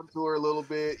get on to her a little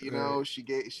bit. She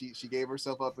gave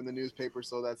herself up in the newspaper,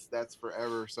 so that's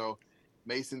forever. So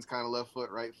Mason's kind of left foot,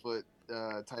 right foot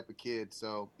type of kid.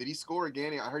 So did he score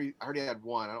again? I heard he had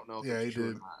one. I don't know. If he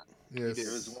did. Yes.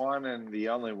 It was one and the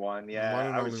only one.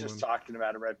 Yeah, I was just talking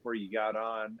about it right before you got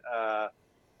on.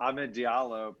 Ahmed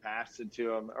Diallo passed it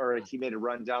to him, or he made a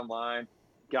run down line,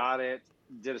 got it,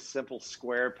 did a simple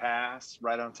square pass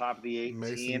right on top of the 18.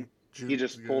 Mason, he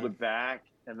just pulled it back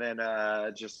and then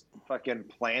just fucking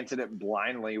planted it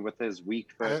blindly with his weak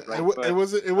foot. It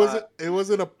wasn't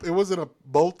a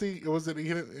bolty. It was a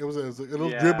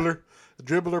little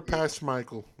dribbler past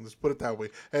Michael. Let's put it that way.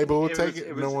 Hey, but we'll take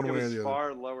it. No one way or the other.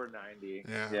 Far lower 90.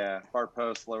 Yeah, far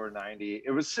post lower 90.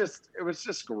 It was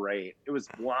just great. It was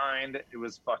blind. It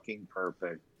was fucking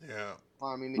perfect. Yeah.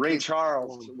 Well, I mean, Ray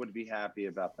Charles would be happy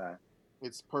about that.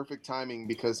 It's perfect timing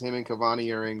because him and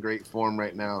Cavani are in great form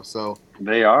right now. So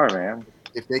they are, man.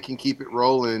 If they can keep it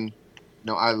rolling,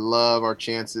 I love our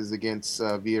chances against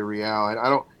Villarreal. And I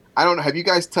don't know. Have you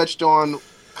guys touched on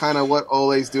kind of what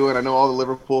Ole's doing? I know all the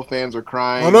Liverpool fans are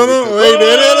crying. Oh, no.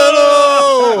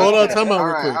 Hold on. Time out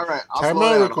real quick. All right. Time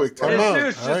out real quick. Time out.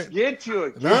 Just get to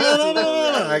it.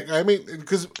 No. I mean,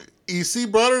 because EC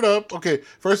brought it up. Okay.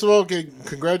 First of all,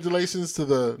 congratulations to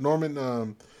the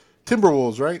Norman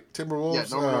Timberwolves, right? Timberwolves. Yeah,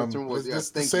 Timberwolves.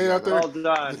 Just to say it out there. Well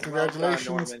done.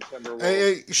 Congratulations. Well done,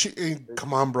 Hey,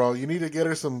 come on, bro. You need to get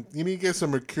her some. You need to get some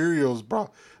Mercurials, bro.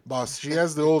 Boss. She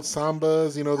has the old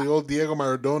Sambas. The old Diego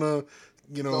Maradona.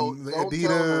 The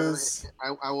Adidas.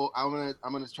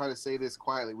 I'm gonna try to say this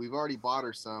quietly. We've already bought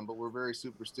her some, but we're very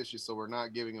superstitious, so we're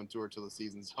not giving them to her till the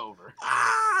season's over.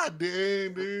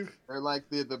 Dang, dude. They're like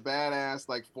the badass,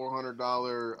 like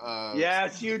 $400.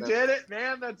 Yes, you did it,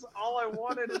 man. That's all I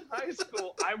wanted in high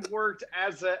school. I worked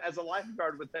as a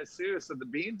lifeguard with Jesus at the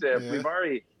Bean Dip. Yeah. We've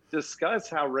already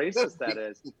discussed how racist that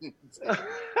is.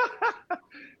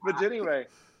 But anyway.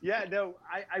 Yeah, no,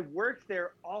 I worked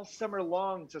there all summer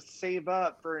long to save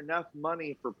up for enough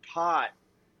money for pot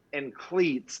and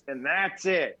cleats, and that's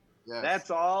it. Yes.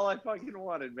 That's all I fucking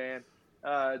wanted, man.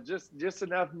 Just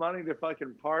enough money to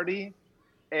fucking party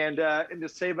and to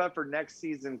save up for next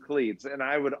season cleats. And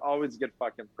I would always get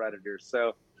fucking Predators.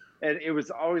 So, and it was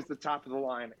always the top of the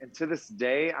line. And to this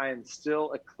day, I am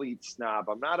still a cleat snob.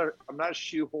 I'm not a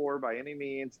shoe whore by any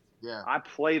means. Yeah. I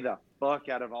play the fuck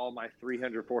out of all my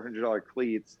 $300, $400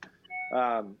 cleats.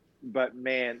 But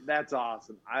man, that's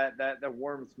awesome. That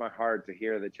warms my heart to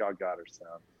hear that y'all got her some.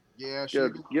 Yeah,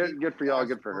 good for y'all,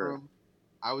 good for her.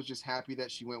 I was just happy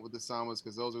that she went with the Sambas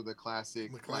because those are the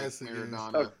classic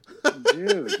Maradona.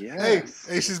 Dude, yes.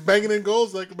 Hey, she's banging in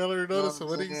goals like Maradona. So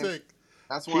what do you think?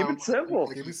 That's why keep it simple.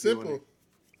 Keep it simple.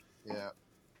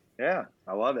 Yeah,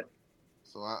 I love it.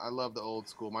 So I love the old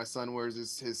school. My son wears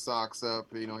his socks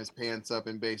up, his pants up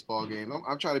in baseball games.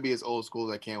 I'm trying to be as old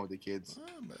school as I can with the kids.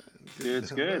 Oh, man. Dude,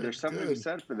 it's good. There's something to be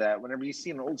said for that. Whenever you see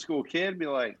an old school kid, be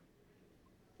like,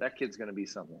 that kid's going to be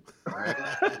something.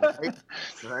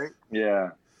 Right? Yeah.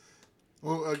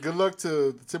 Well, good luck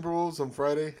to the Timberwolves on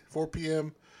Friday, 4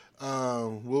 p.m.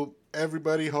 Will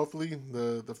everybody, hopefully,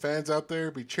 the fans out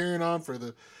there, be cheering on for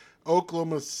the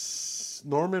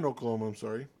Norman, Oklahoma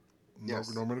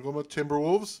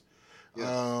Timberwolves.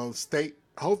 Yes. State.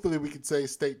 Hopefully, we could say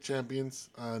state champions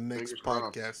next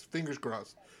podcast. Fingers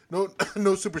crossed.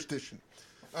 No superstition.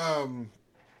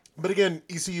 But again,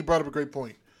 ECU brought up a great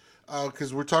point.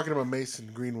 because we're talking about Mason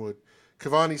Greenwood.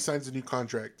 Cavani signs a new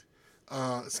contract.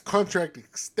 Contract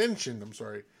extension. I'm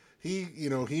sorry.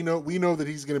 We know that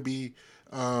he's going to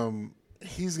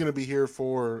be here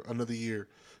for another year.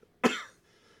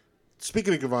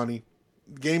 Speaking of Cavani,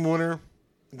 game winner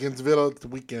against Villa the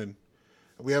weekend.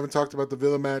 We haven't talked about the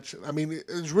Villa match. I mean,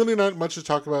 there's really not much to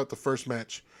talk about the first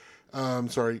match.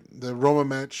 The Roma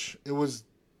match. It was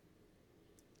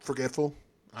forgetful.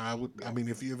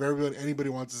 If anybody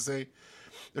wants to say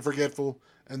they're forgetful,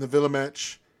 and the Villa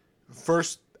match,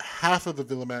 first half of the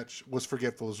Villa match was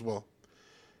forgetful as well.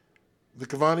 The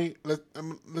Cavani,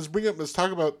 let's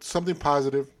talk about something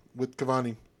positive with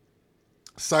Cavani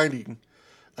signing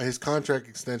his contract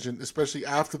extension, especially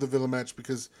after the Villa match,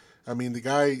 because the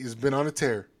guy has been on a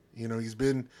tear. He's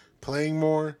been playing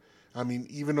more.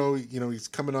 Even though he's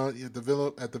coming on at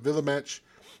the Villa match,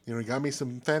 he got me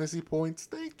some fantasy points.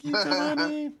 Thank you,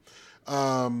 Cavani.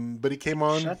 But he came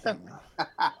on. Shut the.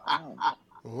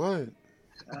 What?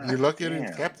 You're lucky I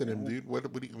didn't captain him, dude.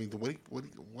 What do you mean?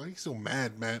 Why are you so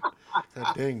mad, Matt?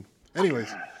 God dang.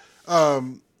 Anyways,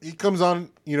 he comes on.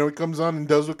 He comes on and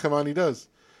does what Cavani does.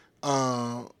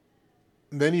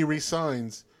 Then he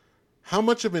resigns. How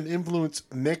much of an influence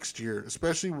next year,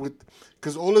 especially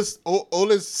because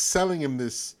Ola's selling him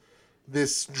this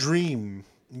dream,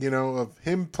 of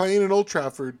him playing in Old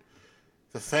Trafford,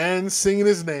 the fans singing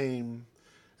his name,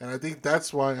 and I think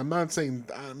that's why I'm not saying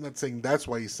that's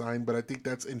why he signed, but I think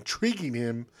that's intriguing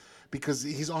him because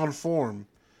he's on form.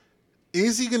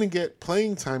 Is he going to get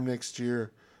playing time next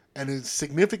year, and a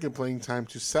significant playing time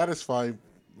to satisfy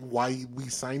why we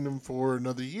signed him for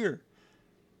another year?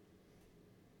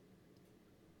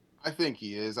 I think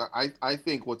he is. I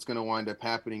think what's going to wind up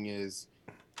happening is,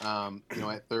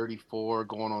 at 34,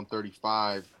 going on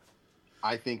 35,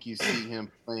 I think you see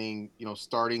him playing,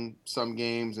 starting some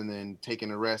games and then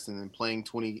taking a rest and then playing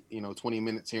 20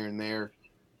 minutes here and there.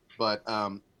 But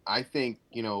I think,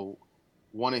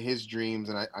 one of his dreams,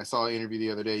 and I saw an interview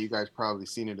the other day, you guys probably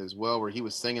seen it as well, where he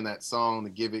was singing that song, the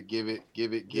Give It, Give It,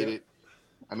 Give It, Get It.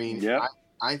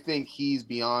 I think he's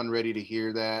beyond ready to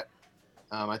hear that.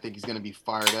 I think he's going to be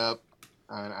fired up,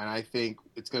 and I think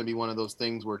it's going to be one of those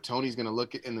things where Tony's going to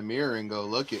look in the mirror and go,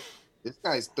 look, this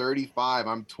guy's 35,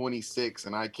 I'm 26,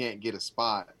 and I can't get a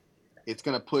spot. It's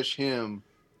going to push him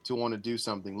to want to do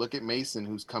something. Look at Mason,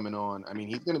 who's coming on.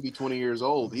 He's going to be 20 years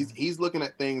old. He's looking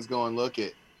at things going, look,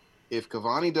 if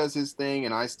Cavani does his thing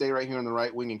and I stay right here on the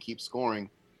right wing and keep scoring,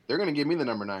 they're going to give me the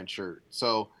number 9 shirt.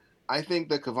 So I think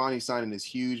that Cavani signing is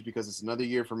huge because it's another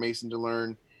year for Mason to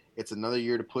learn. It's another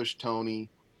year to push Tony.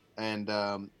 And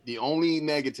the only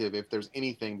negative, if there's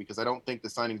anything, because I don't think the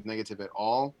signing's negative at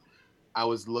all, I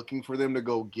was looking for them to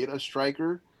go get a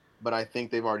striker, but I think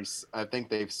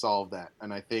they've solved that.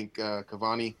 And I think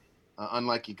Cavani,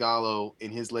 unlike Ighalo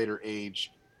in his later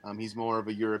age, he's more of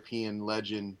a European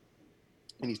legend,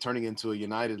 and he's turning into a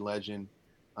United legend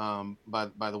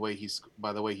by the way he's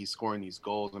scoring these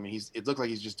goals. It looks like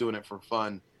he's just doing it for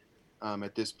fun.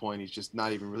 At this point, he's just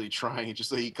not even really trying. It's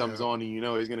just so he comes on and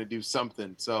he's going to do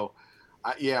something. So,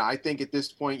 I think at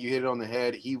this point you hit it on the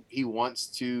head. He wants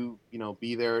to,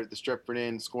 be there at the Stretford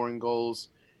end, scoring goals.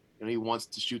 He wants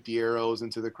to shoot the arrows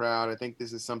into the crowd. I think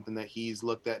this is something that he's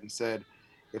looked at and said,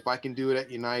 if I can do it at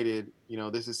United,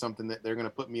 this is something that they're going to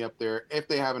put me up there. If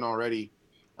they haven't already,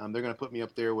 they're going to put me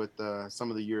up there with some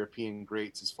of the European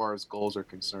greats as far as goals are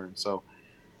concerned. So,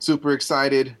 super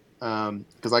excited.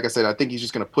 Because like I said, I think he's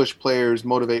just going to push players,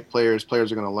 motivate players.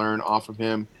 Players are going to learn off of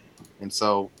him. And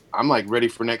so I'm ready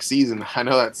for next season. I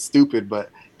know that's stupid, but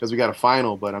because we got a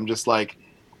final, but I'm just I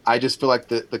just feel like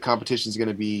the competition is going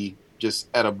to be just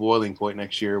at a boiling point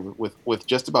next year with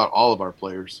just about all of our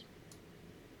players.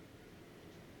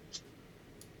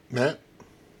 Matt?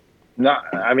 No,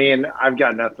 I've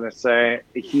got nothing to say.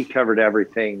 He covered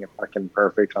everything fucking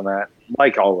perfect on that,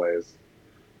 like always.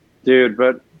 Dude,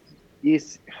 but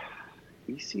EC's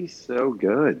so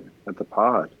good at the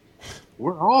pod.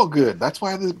 We're all good. That's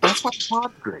why the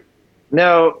pod's great.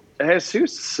 No,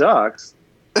 Jesus sucks.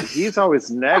 He's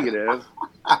always negative.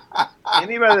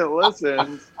 Anybody that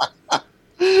listens,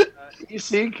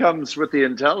 EC comes with the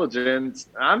intelligence.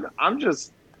 I'm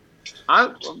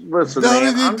listen,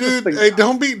 man, dude. Hey,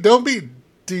 don't be,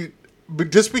 dude.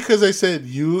 But just because I said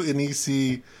you and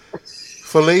EC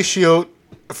fellatio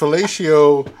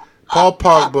Paul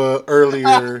Pogba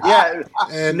earlier. Yeah,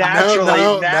 and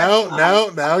naturally.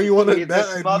 Now you want to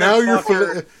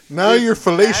now you're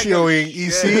fellatioing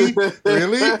EC.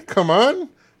 Really? Come on,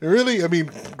 really?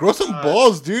 Grow some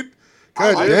balls, dude.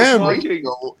 God damn.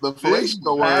 The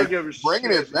fellatio word,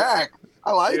 bringing it back.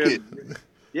 I like it.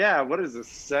 Yeah, what is this?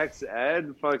 Sex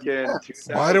ed? Fucking.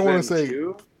 Well, I don't want to say.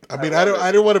 I mean,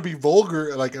 I don't want to be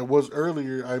vulgar like I was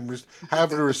earlier. I'm just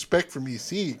having a respect from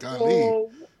EC. Golly. Well,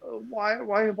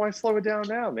 why slow it down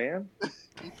now, man?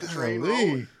 Keep the train Golly.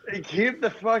 rolling. Keep the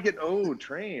fucking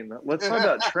train. Let's talk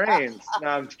about trains. No,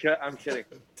 I'm kidding.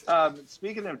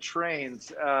 Speaking of trains,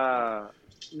 he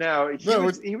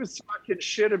was talking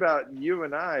shit about you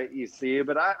and I, EC,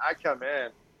 but I come in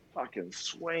fucking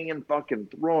swinging, fucking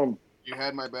throwing, You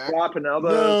had my back. flopping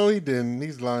elbows. No, he didn't.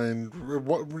 He's lying.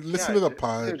 Listen to the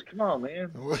pod. Dude, come on, man.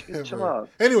 Whatever. Chill out.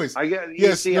 Anyways, I get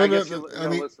yes, EC, no, I no, guess no, you'll I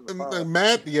mean, listen to the pod.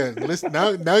 Matt, yeah, listen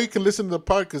now you can listen to the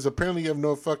pod because apparently you have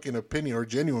no fucking opinion or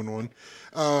genuine one.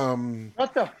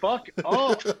 What the fuck?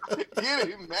 Oh, Get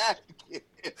him, Matt.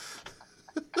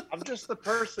 I'm just the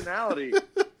personality.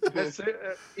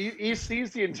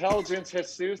 EC's the intelligence,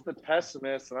 Jesus the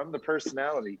pessimist, and I'm the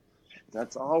personality.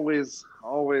 That's always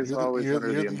under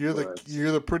the influence.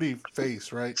 You're the pretty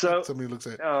face, right? So- Somebody looks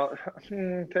at. Oh,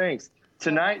 thanks.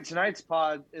 Tonight's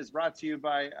pod is brought to you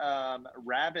by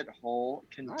Rabbit Hole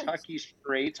Kentucky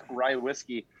Straight Rye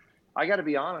Whiskey. I got to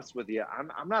be honest with you,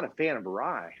 I'm not a fan of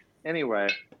rye. Anyway,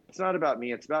 it's not about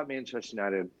me. It's about Manchester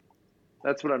United.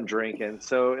 That's what I'm drinking.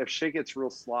 So if shit gets real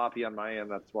sloppy on my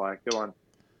end, that's why. Go on.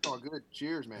 Oh, good.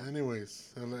 Cheers, man.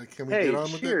 Anyways, can we Hey, get on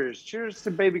with it? cheers. Cheers to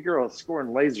baby girl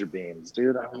scoring laser beams,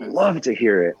 dude. I would love to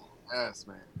hear it. Yes,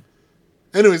 man.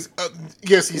 Anyways,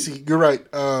 yes, EC, you're right.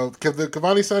 The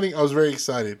Cavani signing, I was very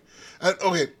excited.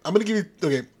 Okay, I'm gonna give you.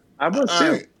 Okay, I was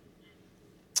too.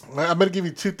 I'm gonna give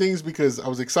you two things because I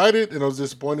was excited and I was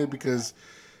disappointed because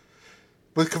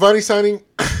with Cavani signing,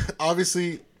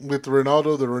 obviously with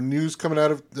Ronaldo, there were news coming out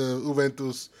of the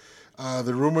Juventus,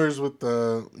 the rumors with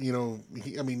the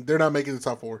they're not making the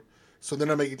top four, so they're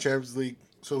not making Champions League.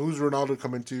 So who's Ronaldo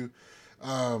coming to?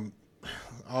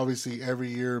 Obviously, every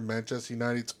year Manchester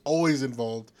United's always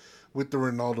involved with the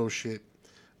Ronaldo shit.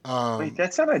 Wait,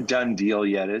 that's not a done deal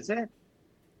yet, is it?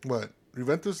 What?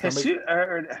 Juventus?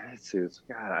 Jesus.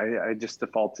 God, I just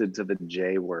defaulted to the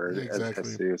J word Exactly.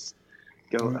 as Jesus.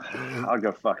 I'll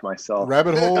go fuck myself.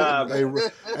 Rabbit hole.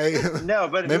 No,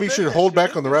 but maybe you should hold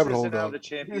back on the rabbit hole, now dog. the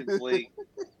Champions League,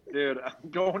 dude.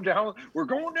 We're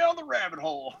going down the rabbit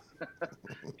hole.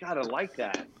 God, I like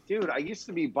that, dude. I used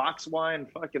to be box wine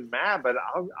fucking mad, but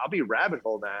I'll be rabbit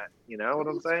hole that. You know what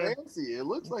I'm saying? Fancy. It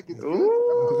looks like it's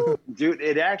Ooh, dude,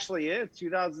 it actually is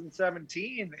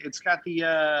 2017. It's got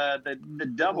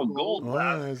the double gold.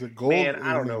 There's a gold. Man,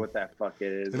 I don't know what that fuck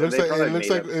is.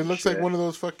 It looks like one of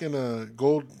those fucking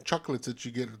gold chocolates that you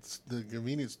get at the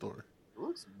convenience store. It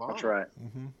looks bomb. That's right.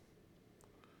 Mm-hmm.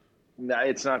 No,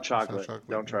 it's not chocolate. chocolate.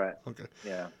 Don't try it. Okay.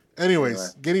 Yeah.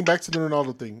 Anyways, getting back to the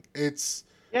Ronaldo thing, it's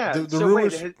the so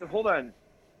rumors. wait, hold on.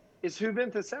 Is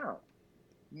Juventus out?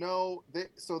 No,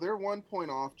 they're 1 point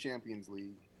off Champions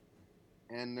League,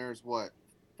 and there's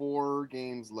 4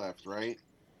 games left, right?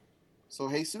 So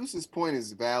Jesus's point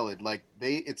is valid. Like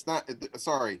 2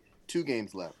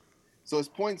 games left. So his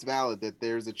point's valid that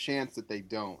there's a chance that they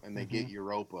don't and they get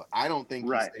Europa. I don't think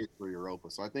he stays for Europa.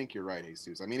 So I think you're right,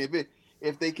 Jesus. I mean,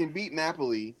 if they can beat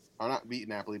Napoli, or not beat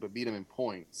Napoli, but beat them in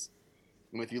points.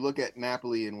 And if you look at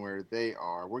Napoli and where they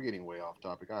are, we're getting way off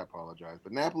topic. I apologize,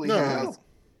 but Napoli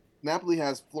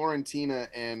has Fiorentina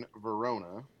and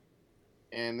Verona,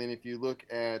 and then if you look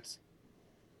at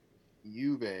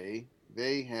Juve,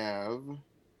 they have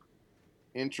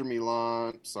Inter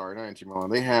Milan. Sorry, not Inter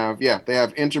Milan. They have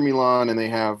Inter Milan and they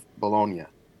have Bologna.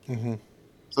 Mm-hmm.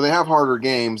 So they have harder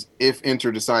games if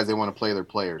Inter decides they want to play their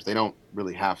players. They don't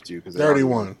really have to because they already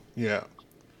won. Yeah.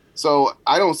 So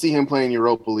I don't see him playing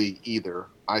Europa League either.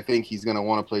 I think he's going to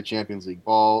want to play Champions League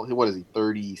ball. What is he,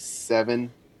 37?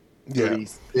 Yeah.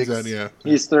 36?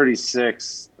 He's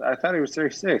 36. I thought he was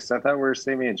 36. I thought we were the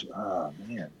same age. Oh,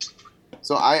 man.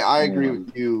 So I agree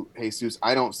with you, Jesus.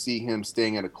 I don't see him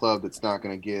staying at a club that's not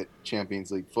going to get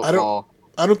Champions League football.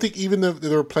 I don't think even if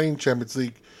they're playing Champions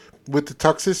League with the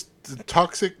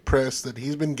toxic press that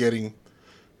he's been getting.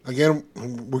 Again,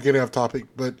 we're getting off topic,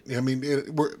 but I mean,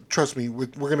 trust me, we're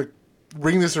going to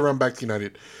bring this around back to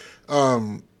United.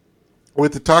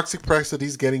 With the toxic press that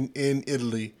he's getting in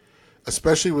Italy,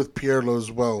 especially with Pirlo as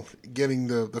well, getting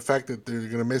the fact that they're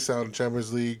going to miss out on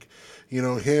Champions League. You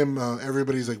know,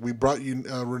 everybody's like, we brought you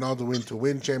Ronaldo in to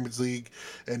win Champions League,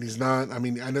 and he's not. I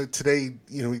mean, I know today,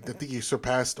 I think he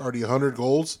surpassed already 100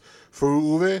 goals for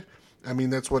Juve. I mean,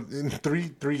 that's what, in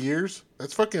three years?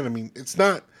 That's fucking, I mean, it's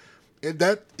not,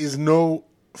 that is no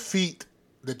feat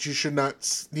that you should not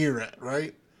sneer at,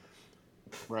 right?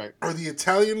 Right. Are the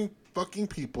Italian fucking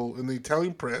people in the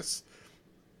Italian press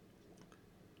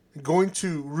going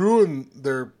to ruin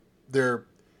their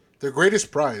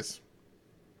greatest prize?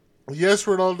 Yes,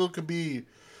 Ronaldo could be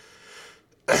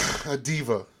a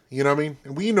diva. You know what I mean?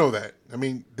 And we know that. I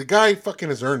mean, the guy fucking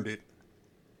has earned it.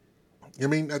 I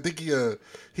mean, I think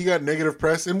he got negative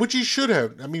press, and which he should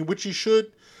have. I mean, which he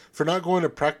should for not going to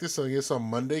practice, I guess, on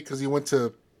Monday because he went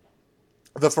to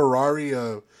the Ferrari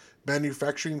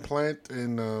manufacturing plant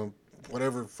in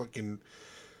whatever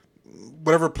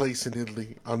place in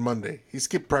Italy on Monday. He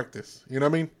skipped practice. You know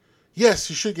what I mean? Yes,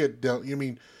 he should get dealt. You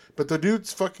mean, but the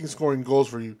dude's fucking scoring goals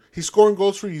for you. He's scoring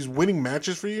goals for you. He's winning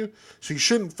matches for you. So you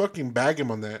shouldn't fucking bag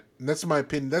him on that. And that's my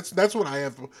opinion. That's what I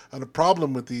have on a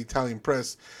problem with the Italian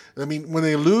press. I mean, when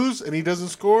they lose and he doesn't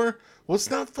score, well, it's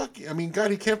not fucking. I mean,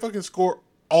 God, he can't fucking score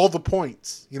all the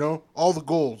points. You know, all the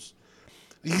goals.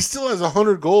 He still has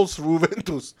 100 goals for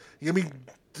Juventus. I mean,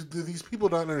 these people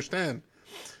don't understand.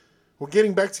 Well,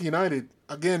 getting back to United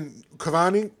again.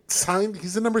 Cavani signed.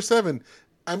 He's the number 7.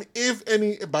 I mean,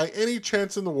 if by any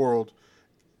chance in the world,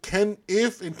 can we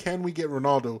get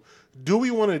Ronaldo? Do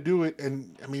we want to do it?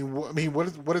 And I mean,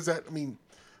 what is that? I mean,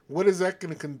 what is that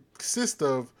going to consist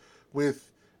of?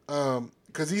 With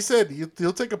because he said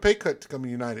he'll take a pay cut to come to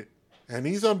United, and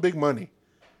he's on big money.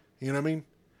 You know what I mean?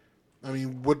 I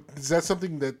mean, what is that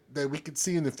something that we could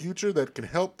see in the future that can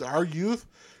help our youth?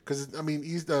 Because I mean,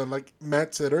 he's like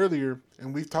Matt said earlier,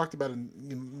 and we've talked about it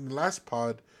in the last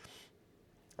pod.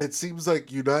 It seems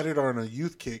like United are on a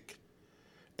youth kick,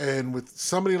 and with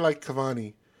somebody like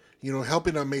Cavani, you know,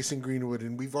 helping on Mason Greenwood,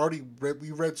 and we've already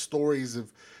read stories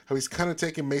of how he's kind of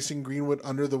taking Mason Greenwood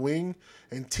under the wing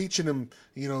and teaching him,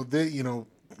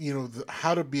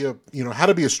 how to be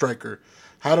a striker,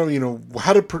 how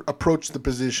to approach the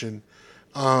position.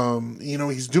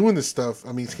 He's doing this stuff.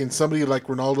 I mean, can somebody like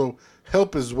Ronaldo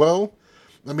help as well?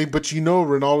 I mean, but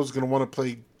Ronaldo's going to want to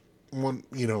play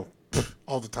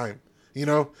all the time. You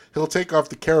know, he'll take off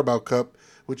the Carabao Cup,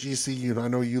 which you see, I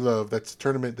know you love. That's a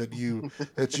tournament that you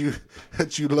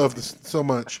love so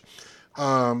much.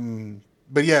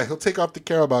 But yeah, he'll take off the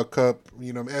Carabao Cup,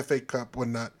 FA Cup,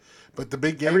 whatnot. But the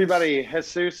big game. Everybody,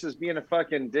 Jesus is being a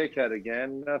fucking dickhead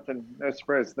again. Nothing, no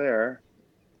surprise there.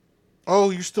 Oh,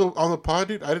 you're still on the pod,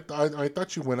 dude? I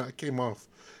thought you went. I came off.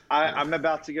 I'm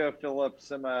about to go fill up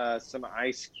some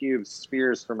ice cube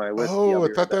spears for my whiskey. Oh,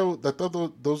 I thought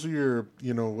those are your,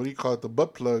 what do you call it? The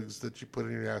butt plugs that you put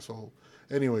in your asshole.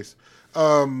 Anyways.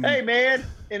 Hey, man.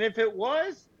 And if it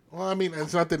was? Well, I mean,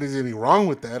 it's not that there's anything wrong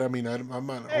with that. I mean, I'm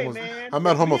not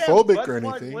homophobic or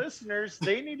anything. Listeners,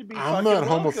 they need to be. I'm not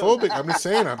homophobic. I'm just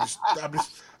saying.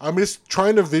 I'm just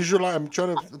trying to visualize. I'm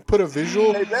trying to put a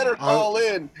visual. They better call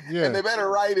in, and they better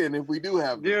write in if we do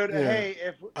have. Dude, hey,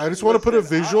 I just want to put a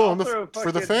visual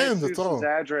for the fans. That's all.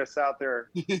 Address out there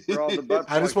for all the butt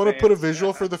I just want to put a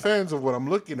visual for the fans of what I'm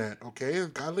looking at. Okay,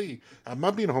 golly, I'm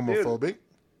not being homophobic.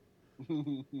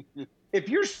 If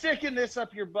you're sticking this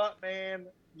up your butt, man,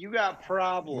 you got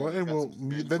problems.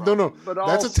 No.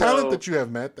 That's a talent that you have,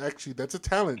 Matt. Actually, that's a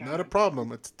talent, not a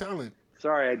problem. It's a talent.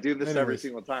 Sorry, I do this every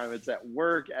single time. It's at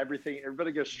work, everything.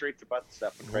 Everybody goes straight to butt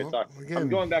stuff. I'm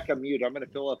going back on mute. I'm going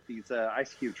to fill up these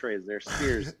ice cube trays. They're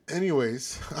spears.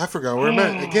 Anyways, I forgot where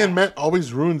Matt. Again, Matt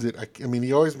always ruins it. I mean,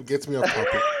 he always gets me off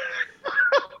topic.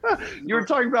 You were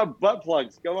talking about butt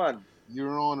plugs. Go on.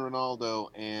 You're on Ronaldo,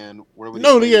 and where would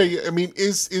yeah. I mean,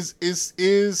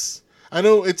 is I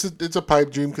know it's a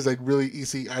pipe dream because I really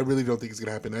don't think it's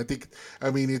gonna happen.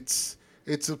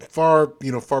 It's a far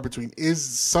between.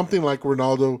 Is something like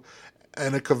Ronaldo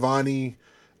and a Cavani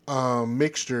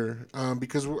mixture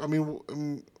because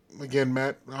again,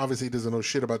 Matt obviously doesn't know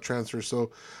shit about transfers,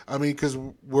 so I mean, because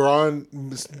we're on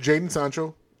Jadon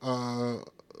Sancho.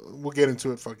 We'll get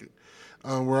into it. Fuck it.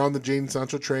 We're on the Jadon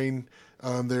Sancho train.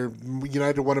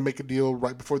 United want to make a deal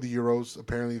right before the Euros.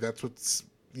 Apparently, that's what's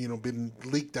been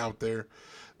leaked out there.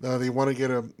 They want to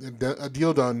get a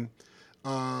deal done.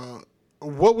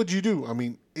 What would you do? I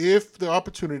mean, if the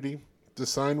opportunity to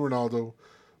sign Ronaldo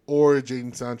or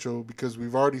Jadon Sancho, because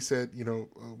we've already said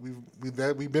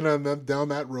we've been down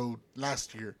that road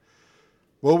last year.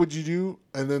 What would you do?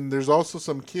 And then there's also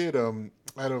some kid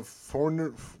out of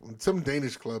some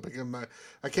Danish club. Again,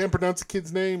 I can't pronounce the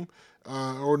kid's name.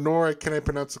 Nor can I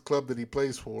pronounce the club that he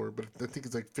plays for, but I think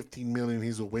it's like 15 million.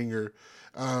 He's a winger.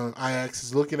 Ajax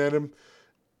is looking at him.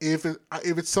 If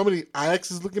it's somebody Ajax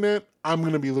is looking at, I'm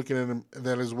going to be looking at him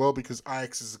that as well because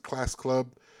Ajax is a class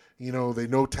club. They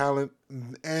know talent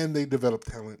and they develop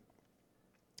talent.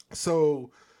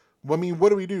 So, I mean, what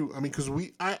do we do? I mean, because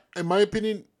in my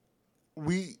opinion,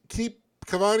 we keep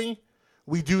Cavani.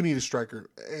 We do need a striker,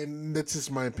 and that's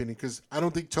just my opinion because I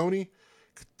don't think Tony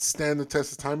could stand the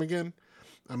test of time again.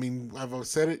 I mean, I've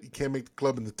said it. You can't make the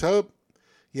club in the tub.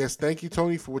 Yes, thank you,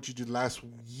 Tony, for what you did last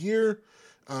year.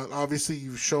 Obviously,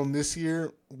 you've shown this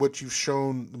year what you've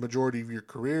shown the majority of your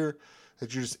career,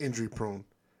 that you're just injury prone.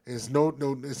 There's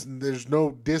there's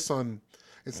no diss on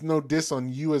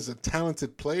you as a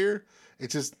talented player.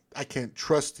 It's just I can't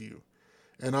trust you.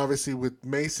 And obviously with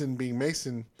Mason being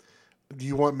Mason, do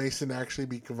you want Mason to actually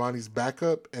be Cavani's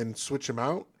backup and switch him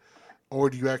out, or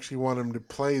do you actually want him to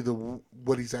play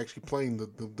what he's actually playing,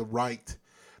 the right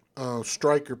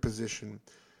striker position?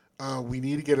 We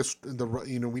need to get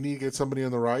we need to get somebody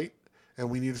on the right, and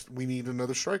we need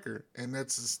another striker, and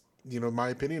that's just, my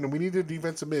opinion. And we need a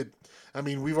defensive mid. I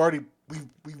mean, we've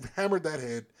hammered that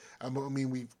head. I mean,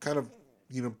 we've kind of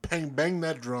banged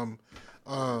that drum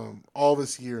all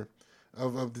this year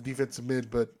of the defensive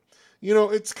mid, but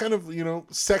it's kind of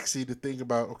sexy to think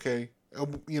about. Okay,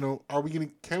 can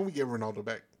we get Ronaldo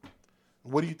back?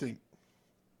 What do you think?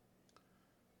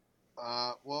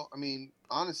 Well, I mean,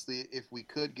 honestly, if we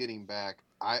could get him back,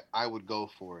 I would go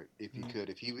for it if he could.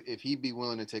 If he'd be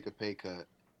willing to take a pay cut,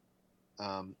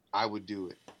 I would do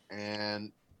it.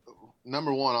 And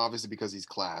number one, obviously, because he's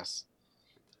class.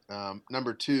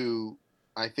 Number two,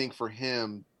 I think for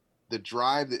him, the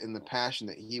drive and the passion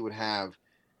that he would have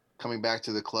coming back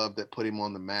to the club that put him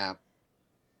on the map,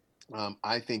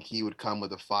 I think he would come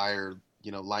with a fire,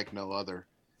 like no other.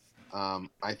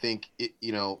 I think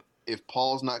if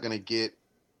Paul's not going to get,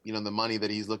 the money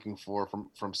that he's looking for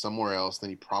from somewhere else,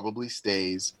 then he probably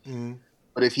stays. Mm-hmm.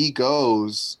 But if he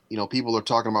goes, people are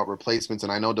talking about replacements,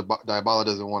 and I know Dybala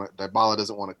doesn't want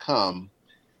to come.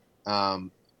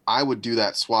 I would do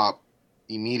that swap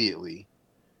immediately,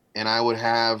 and I would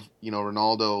have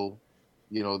Ronaldo,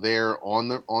 there on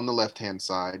the left hand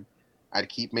side. I'd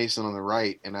keep Mason on the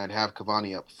right, and I'd have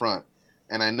Cavani up front.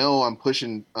 And I know I'm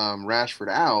pushing Rashford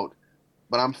out,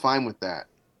 but I'm fine with that.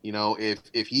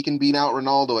 If he can beat out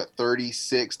Ronaldo at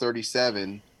 36,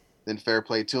 37, then fair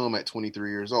play to him at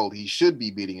 23 years old. He should be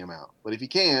beating him out. But if he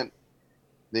can't,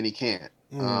 then he can't.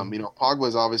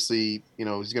 Pogba's obviously,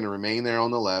 he's going to remain there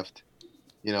on the left.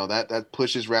 That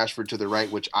pushes Rashford to the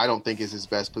right, which I don't think is his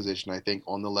best position. I think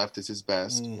on the left is his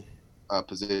best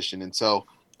position. And so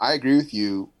I agree with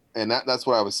you. And that's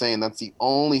what I was saying. That's the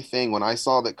only thing. When I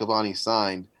saw that Cavani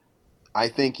signed, I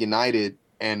think United,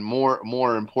 and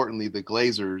more importantly, the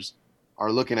Glazers,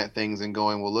 are looking at things and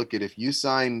going, well, look, if you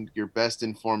sign your best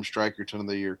informed striker to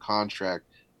another year contract,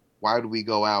 why would we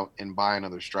go out and buy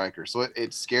another striker? So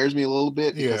it scares me a little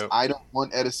bit because I don't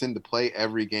want Edison to play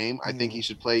every game. I think he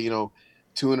should play, 2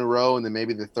 in a row, and then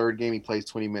maybe the third game he plays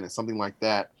 20 minutes, something like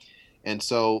that. And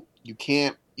so you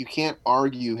can't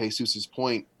argue Jesus'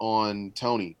 point on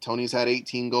Tony. Tony's had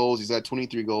 18 goals, he's had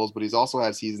 23 goals, but he's also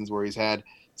had seasons where he's had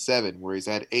 7, where he's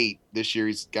had 8. This year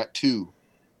he's got 2.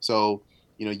 So,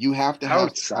 you have to have how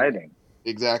exciting.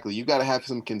 Exactly. You got to have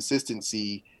some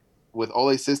consistency with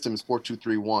Ole's system is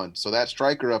 4-2-3-1. So that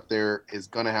striker up there is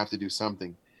going to have to do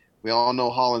something. We all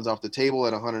know Haaland's off the table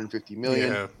at 150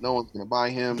 million. Yeah. No one's going to buy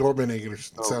him. Dortmund ain't going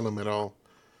to sell him at all.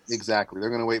 Exactly.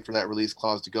 They're going to wait for that release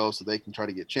clause to go so they can try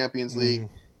to get Champions League.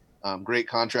 Great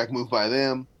contract move by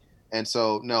them. And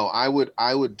so, no, I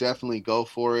would definitely go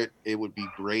for it. It would be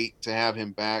great to have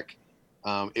him back.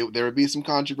 There would be some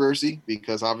controversy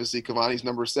because obviously Cavani's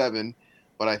number 7,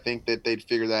 but I think that they'd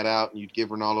figure that out, and you'd give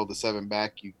Ronaldo the 7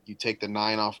 back. You take the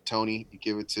 9 off Tony, you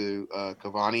give it to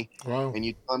Cavani, and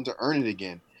you tell him to earn it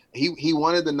again. He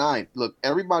wanted the 9. Look,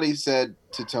 everybody said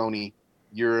to Tony,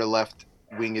 "You're a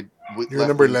left-winged. You're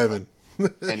number 11."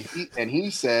 and he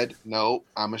said, "No,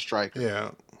 I'm a striker." Yeah.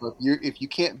 If you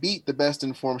can't beat the best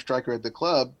informed striker at the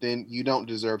club, then you don't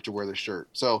deserve to wear the shirt.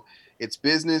 So it's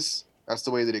business. That's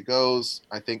the way that it goes.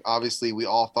 I think obviously we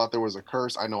all thought there was a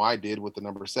curse. I know I did with the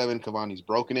number 7. Cavani's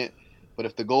broken it. But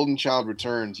if the golden child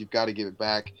returns, you've got to give it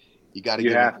back. You got to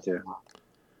give it back.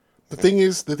 The thing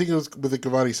is with the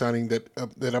Cavani signing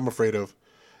that I'm afraid of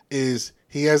is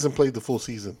he hasn't played the full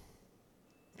season.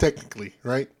 Technically,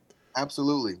 right?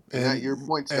 Absolutely. And your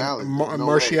point's valid.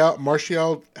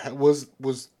 Martial was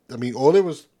Ole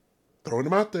was throwing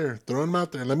him out there.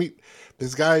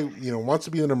 This guy, wants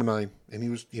to be the number 9, and he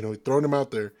was, throwing him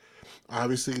out there.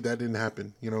 Obviously, that didn't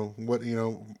happen.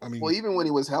 Well, even when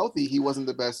he was healthy, he wasn't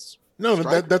the best. No,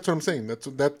 that's what I'm saying. That's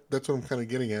what I'm kind of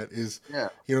getting at is,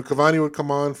 Cavani would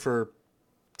come on for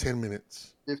 10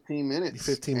 minutes, 15 minutes,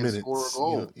 score a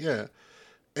goal.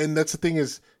 And that's the thing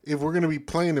is, if we're going to be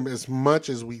playing him as much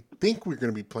as we think we're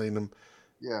going to be playing him,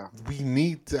 we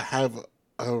need to have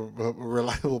a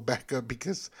reliable backup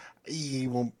because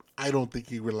I don't think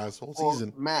he will last the whole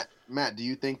season. Matt, do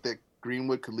you think that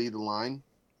Greenwood could lead the line?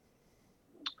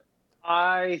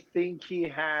 I think he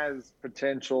has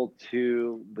potential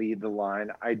to lead the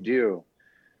line. I do.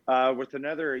 With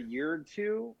another year or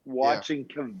two, watching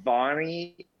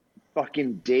Cavani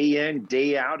fucking day in,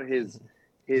 day out, his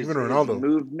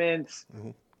movements,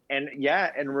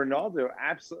 And Ronaldo,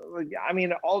 absolutely. I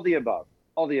mean, all the above.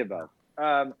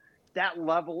 That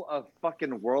level of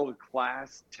fucking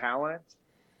world-class talent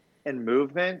and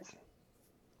movement,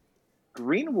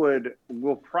 Greenwood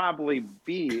will probably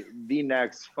be the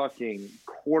next fucking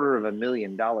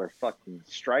 $250,000 fucking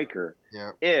striker.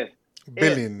 Yeah. If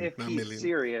he's million.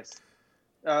 serious.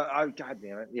 God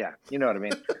damn it. Yeah. You know what I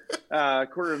mean?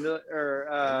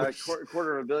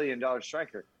 $250 million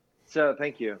striker. So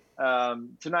thank you.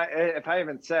 Tonight, if I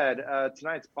haven't said,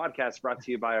 tonight's podcast brought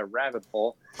to you by a rabbit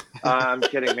hole. I'm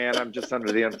kidding, man. I'm just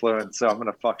under the influence, so I'm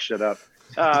gonna fuck shit up.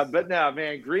 But no,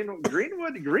 man, Greenwood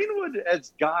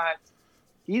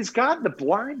he's got the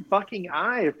blind fucking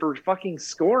eye for fucking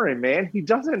scoring, man. He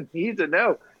doesn't need to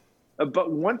know.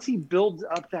 But once he builds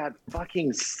up that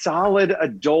fucking solid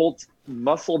adult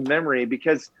muscle memory,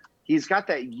 because he's got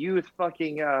that youth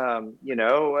fucking,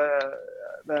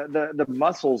 the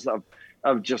muscles of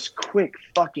just quick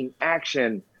fucking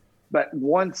action. But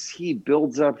once he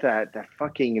builds up that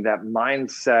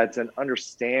mindset and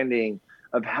understanding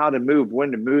of how to move,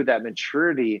 when to move, that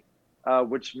maturity,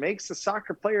 which makes a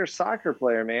soccer player,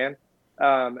 man.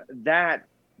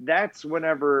 That's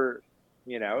whenever,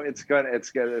 it's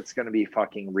gonna be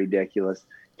fucking ridiculous.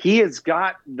 He has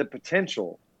got the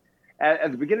potential.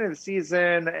 At the beginning of the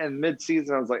season and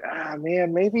mid-season, I was like,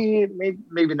 man, maybe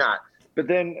not. But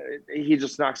then he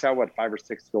just knocks out 5 or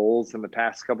 6 goals in the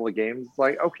past couple of games. It's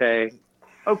like, okay,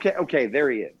 there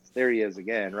he is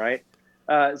again, right?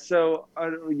 So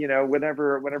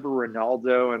whenever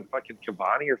Ronaldo and fucking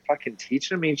Cavani are fucking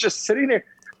teaching him, he's just sitting there.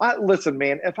 Listen,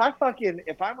 man, if I'm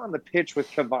on the pitch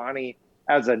with Cavani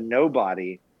as a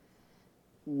nobody,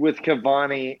 with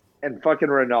Cavani and fucking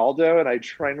Ronaldo, and I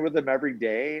train with him every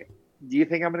day, do you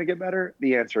think I'm going to get better?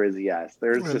 The answer is yes.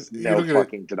 There's just no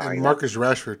fucking denying and Marcus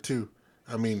Rashford too.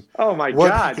 I mean, oh my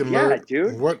god, yeah,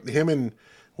 dude. What him and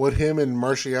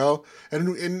Martial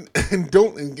and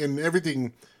don't and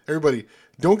everything. Everybody,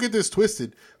 don't get this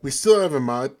twisted. We still have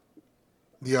Amad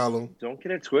Diallo. Don't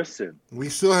get it twisted. We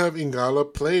still have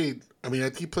Ingala played. I mean, I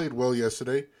think he played well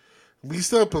yesterday. We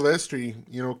still have Palestri,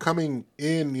 coming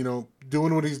in,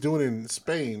 doing what he's doing in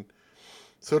Spain.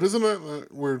 So it doesn't matter.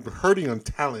 We're hurting on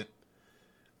talent.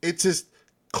 It's just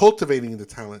cultivating the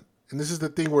talent. And this is the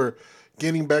thing where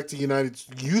getting back to United's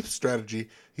youth strategy.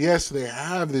 Yes, they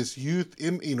have this youth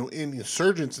in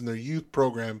insurgents in their youth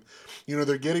program.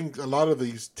 They're getting a lot of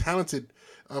these talented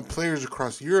players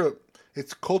across Europe.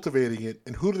 It's cultivating it.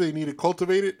 And who do they need to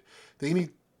cultivate it? They need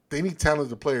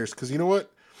talented players. Because you know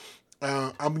what?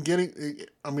 I'm going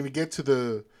to get to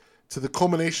the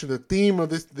culmination, the theme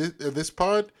of this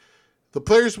pod. The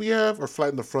players we have are flat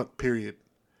in the front. Period.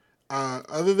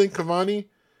 Other than Cavani,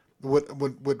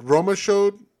 what Roma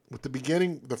showed with the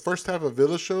beginning, the first half of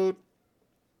Villa showed,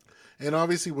 and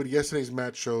obviously what yesterday's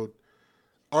match showed,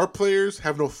 our players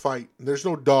have no fight. There's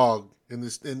no dog in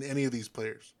any of these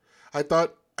players. I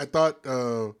thought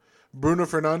Bruno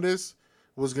Fernandes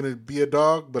was going to be a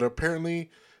dog, but apparently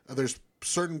there's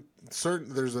certain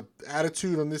there's an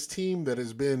attitude on this team that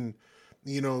has been,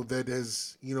 that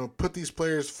has put these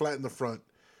players flat in the front,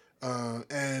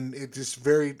 and it's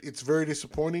very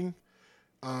disappointing,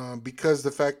 because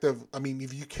the fact of,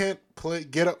 if you can't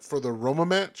get up for the Roma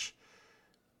match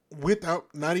without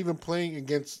not even playing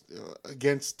against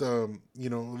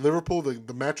Liverpool,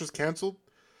 the match was canceled,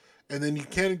 and then you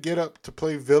can't get up to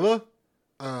play Villa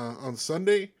on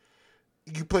Sunday.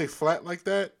 You play flat like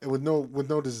that and with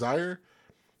no desire.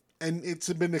 And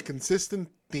it's been a consistent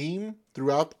theme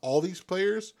throughout all these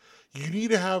players. You need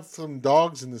to have some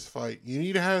dogs in this fight. You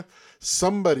need to have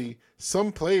some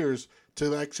players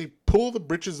to actually pull the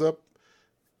britches up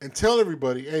and tell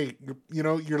everybody, hey,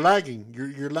 you're lagging.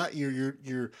 You're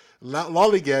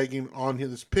lollygagging on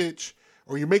this pitch,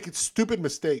 or you're making stupid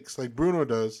mistakes like Bruno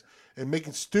does and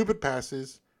making stupid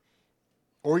passes,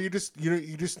 or you're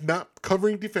just not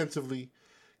covering defensively,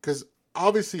 because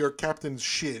obviously our captain's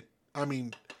shit.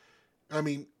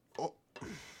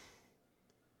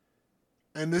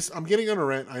 And this, I'm getting on a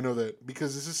rant, I know that,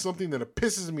 because this is something that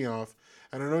pisses me off,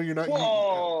 and I know you're not.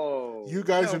 Whoa! You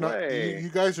guys are not. You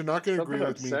guys are not going to agree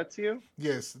with me. Something upsets you?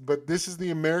 Yes, but this is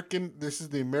the American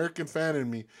fan in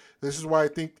me. This is why I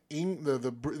think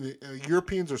the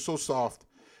Europeans are so soft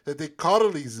that they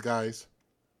coddle these guys,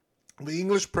 the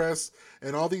English press,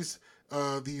 and all these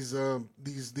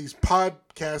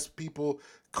podcast people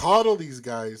coddle these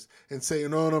guys and say,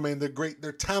 no, man, they're great,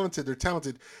 they're talented.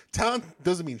 Talent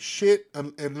doesn't mean shit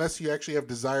unless you actually have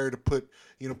desire to put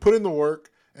in the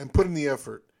work and put in the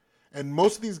effort. And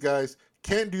most of these guys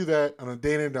can't do that on a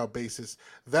day in and out basis.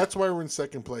 That's why we're in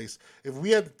second place. If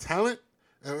we had the talent,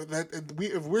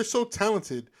 If we're so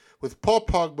talented with Paul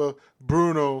Pogba,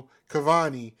 Bruno,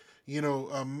 Cavani,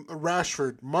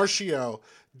 Rashford, Martial,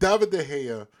 David De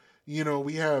Gea,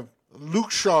 we have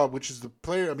Luke Shaw, which is the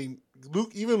player. I mean,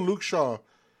 Luke Shaw.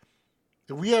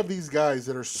 If we have these guys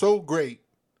that are so great,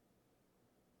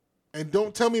 and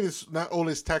don't tell me this is not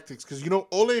Ole's tactics, because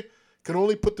Ole can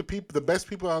only put the best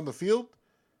people on the field.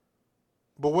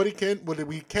 But what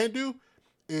we can do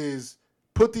is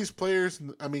put these players.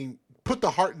 I mean, put the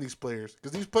heart in these players,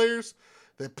 because these players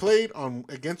that played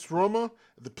against Roma,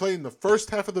 they played in the first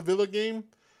half of the Villa game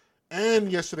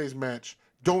and yesterday's match,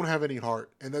 don't have any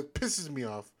heart, and that pisses me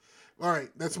off. All right,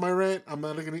 that's my rant. I'm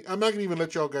not gonna even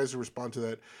let y'all guys respond to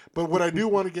that. But what I do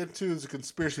want to get to is a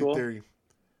conspiracy theory.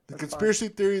 The conspiracy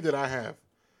theory that I have.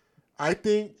 I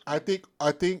think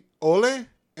Ole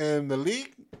and the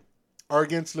league are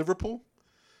against Liverpool.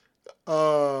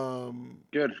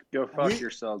 Good. Go fuck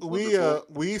yourselves.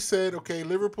 We said, okay,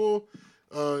 Liverpool,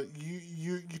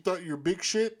 you thought you're big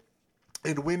shit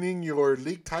in winning your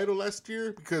league title last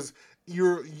year because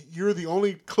you're the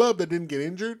only club that didn't get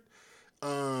injured.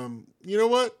 You know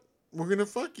what? We're gonna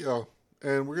fuck y'all,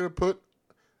 and we're gonna put.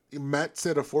 Matt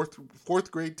said a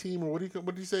fourth grade team, or what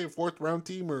do you say? A fourth round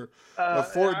team, or a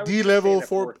D level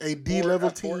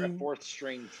team, a fourth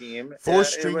string team,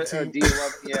 team.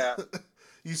 Yeah.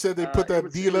 You said they put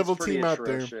that D level team out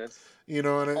there,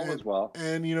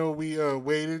 and we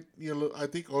waited. I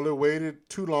think Ole waited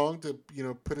too long to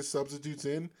put his substitutes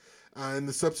in, and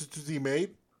the substitutes he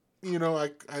made.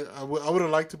 I would have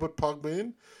liked to put Pogba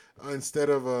in. Instead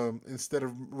of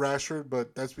Rashford,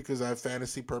 but that's because I have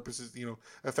fantasy purposes,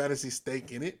 a fantasy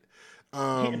stake in it.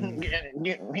 And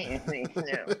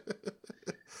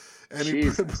he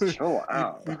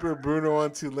put Bruno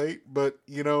on too late, but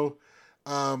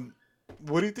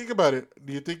what do you think about it?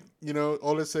 Do you think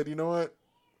Ole said, you know what,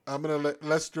 I'm gonna let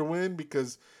Leicester win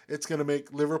because it's gonna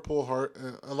make Liverpool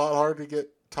a lot harder to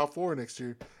get top 4 next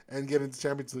year and get into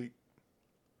Champions League?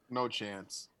 No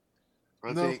chance.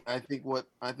 I think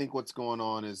what's going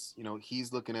on is,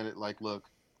 he's looking at it like, look,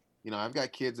 I've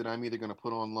got kids that I'm either going to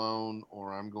put on loan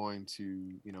or I'm going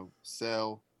to,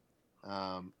 sell.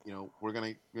 We're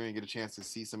going to get a chance to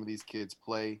see some of these kids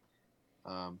play.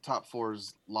 Top 4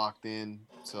 is locked in.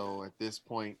 So at this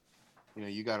point,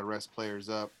 you got to rest players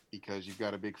up because you've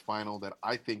got a big final that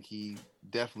I think he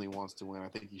definitely wants to win. I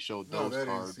think he showed those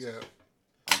cards.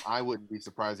 I wouldn't be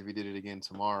surprised if he did it again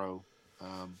tomorrow.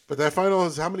 But that final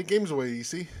is how many games away? You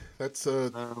see, that's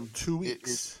 2 weeks.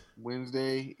 It's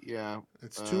Wednesday, yeah.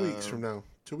 It's 2 weeks from now.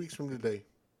 2 weeks from today.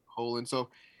 And so,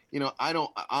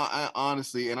 I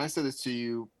honestly, and I said this to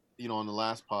you, on the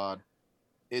last pod.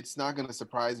 It's not going to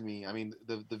surprise me. I mean,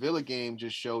 the Villa game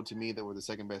just showed to me that we're the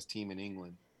second best team in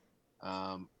England,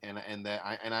 and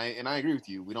I agree with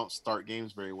you. We don't start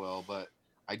games very well, but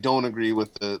I don't agree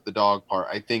with the dog part.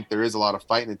 I think there is a lot of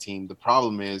fight in the team. The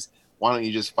problem is, why don't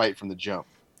you just fight from the jump?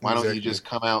 Why don't you just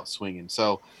come out swinging?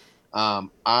 So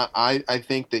I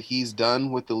think that he's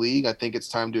done with the league. I think it's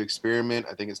time to experiment.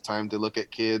 I think it's time to look at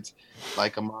kids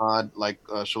like Ahmad, like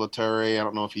Shalatere. I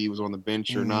don't know if he was on the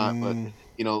bench or not, but,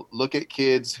 look at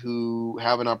kids who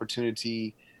have an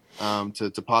opportunity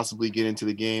to possibly get into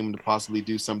the game, to possibly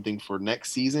do something for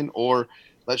next season, or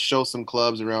let's show some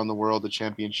clubs around the world, the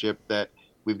championship, that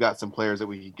we've got some players that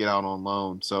we can get out on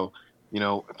loan. So,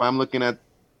 if I'm looking at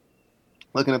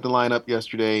the lineup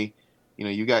yesterday,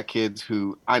 you got kids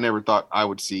who I never thought I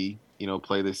would see,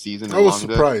 play this season. I was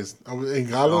surprised.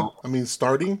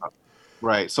 Starting.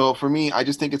 Right. So for me, I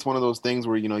just think it's one of those things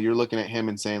where, you're looking at him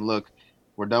and saying, look,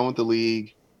 we're done with the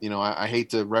league. I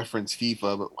hate to reference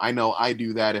FIFA, but I know I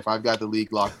do that. If I've got the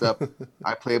league locked up,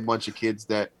 I play a bunch of kids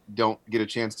that don't get a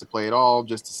chance to play at all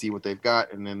just to see what they've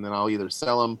got. And then I'll either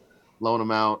sell them, loan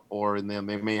them out, or then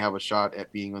they may have a shot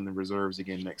at being on the reserves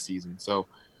again next season. So,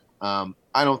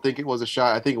 I don't think it was a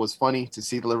shot. I think it was funny to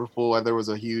see the Liverpool. There was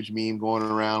a huge meme going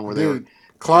around where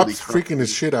Klopp's freaking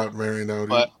his shit out right now.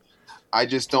 But I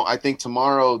just don't. I think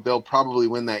tomorrow they'll probably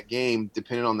win that game,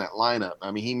 depending on that lineup. I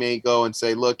mean, he may go and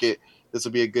say, "Look, this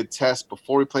will be a good test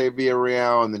before we play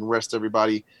Villarreal, and then rest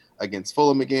everybody against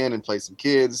Fulham again and play some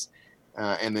kids,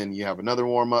 and then you have another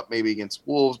warm up maybe against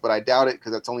Wolves." But I doubt it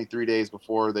because that's only 3 days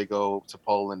before they go to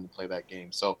Poland and play that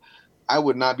game. So I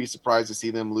would not be surprised to see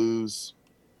them lose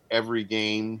every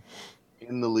game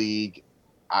in the league.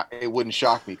 It wouldn't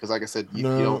shock me because, like I said, you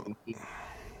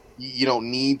don't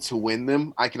need to win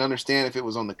them. I can understand if it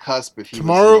was on the cusp. If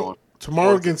tomorrow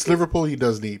against Liverpool, he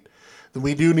does need. Then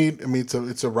we do need. I mean,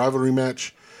 it's a rivalry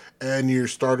match, and your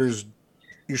starters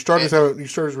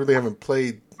really haven't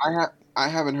played. I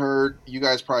haven't heard. You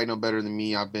guys probably know better than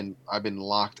me. I've been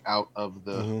locked out of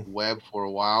the web for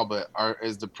a while. But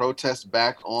is the protest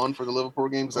back on for the Liverpool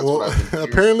game? Because that's Well, what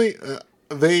I've been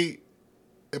hearing.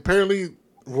 apparently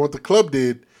what the club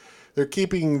did, they're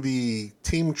keeping the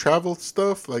team travel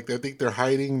stuff. Like I think they're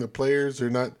hiding the players. They're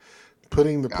not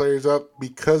putting the players up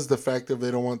because the fact that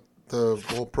they don't want the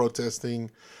whole protesting.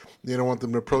 They don't want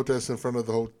them to protest in front of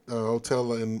the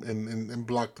hotel and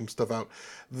block them stuff out.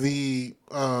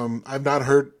 I've not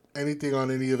heard anything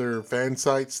on any other fan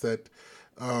sites that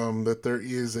there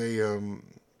is a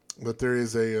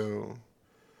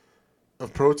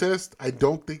protest. I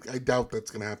doubt that's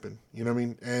gonna happen. You know what I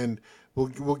mean? And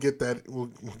we'll get that.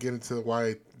 We'll get into why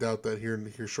I doubt that here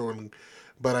shortly.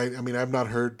 But I mean, I've not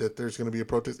heard that there's going to be a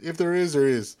protest. If there is, there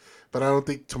is. But I don't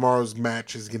think tomorrow's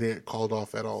match is going to get called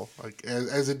off at all. Like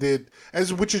as it did,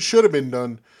 which it should have been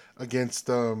done against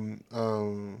Liverpool.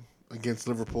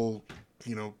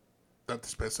 You know, not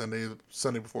this past Sunday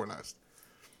before last.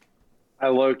 I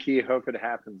low key hope it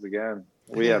happens again.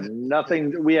 We have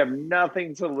nothing. We have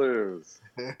nothing to lose.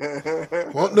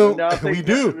 Well, no, we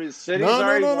do.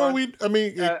 No.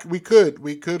 We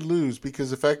could lose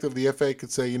because the fact of the FA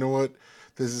could say, you know what,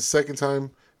 this is the second time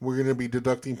we're going to be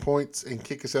deducting points and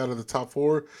kick us out of the top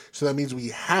 4. So that means we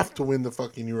have to win the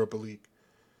fucking Europa League.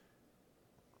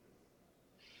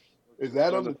 Is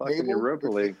that on the fucking table? Europa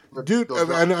League, dude?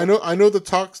 I know.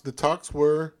 The talks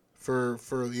were for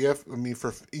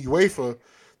UEFA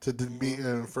to be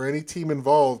for any team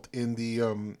involved in the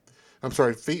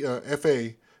FA.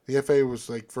 The FA was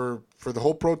like for the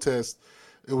whole protest.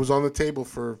 It was on the table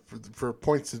for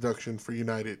points deduction for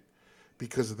United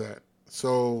because of that.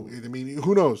 So I mean,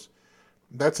 who knows?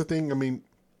 That's the thing. I mean,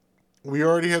 we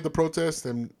already had the protest,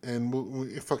 and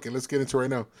fuck it, let's get into it right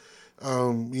now.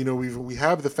 You know, we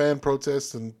have the fan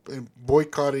protests and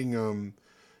boycotting.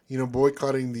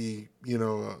 Boycotting the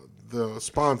the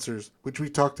sponsors, which we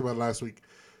talked about last week.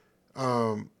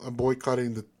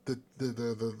 Boycotting the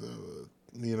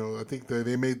I think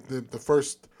they made the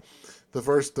first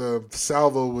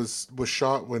salvo was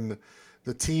shot when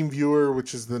the Team Viewer,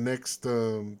 which is the next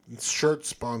shirt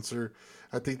sponsor,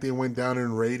 I think they went down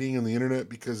in rating on the internet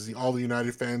because all the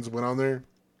United fans went on there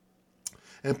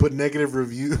and put negative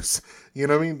reviews. You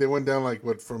know what I mean? They went down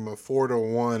from a 4 to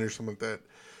a 1 or something like that.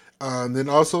 And then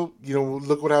also,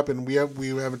 look what happened. We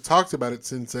haven't talked about it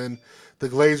since then. The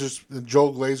Glazers,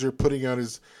 Joel Glazer, putting out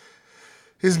his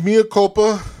mea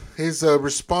culpa, his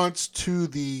response to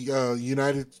the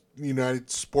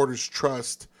United Supporters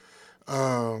Trust,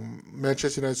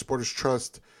 Manchester United Supporters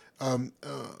Trust.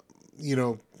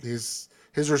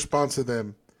 His response to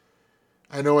them.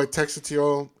 I know I texted to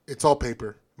y'all. It's all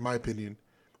paper, in my opinion,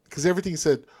 because everything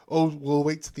said, "Oh, we'll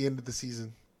wait to the end of the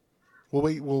season.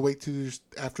 We'll wait to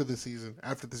after the season.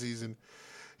 After the season."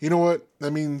 You know what?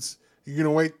 That means you're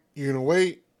gonna wait. You're gonna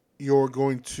wait. You're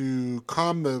going to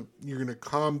calm the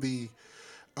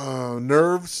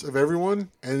nerves of everyone,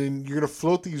 and then you're gonna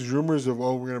float these rumors of,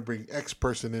 we're gonna bring X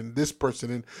person in, this person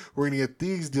in. We're gonna get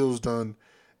these deals done,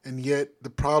 and yet the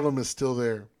problem is still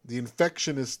there. The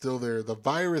infection is still there. The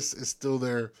virus is still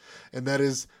there, and that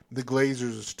is the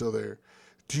Glazers are still there.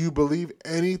 Do you believe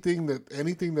anything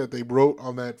that they wrote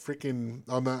on that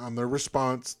on their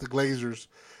response, the Glazers?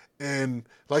 And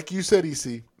like you said,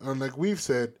 EC, or like we've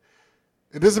said,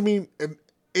 it doesn't mean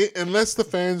unless the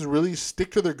fans really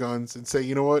stick to their guns and say,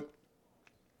 you know what,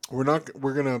 we're not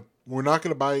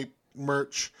gonna buy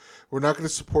merch, we're not gonna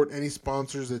support any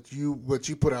sponsors that you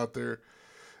put out there,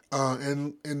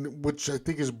 and which I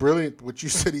think is brilliant. What you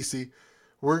said, EC,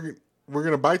 we're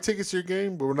gonna buy tickets to your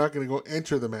game, but we're not gonna go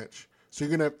enter the match. So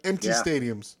you're gonna have empty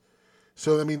stadiums.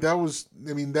 So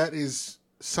that is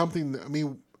something.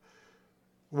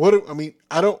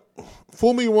 I don't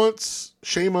fool me once,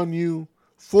 shame on you.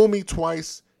 Fool me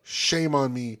twice, shame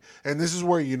on me. And this is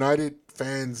where United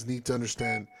fans need to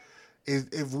understand: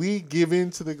 if we give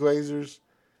in to the Glazers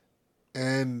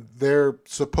and their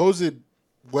supposed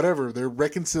their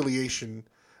reconciliation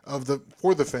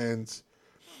for the fans,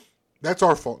 that's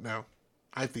our fault now.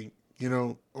 I think,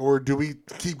 or do we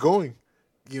keep going?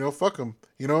 Fuck them.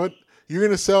 You know what? You're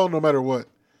going to sell no matter what,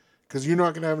 because you're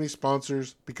not going to have any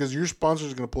sponsors, because your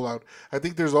sponsors are going to pull out. I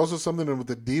think there's also something with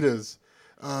Adidas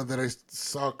that I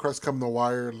saw across come the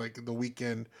wire like the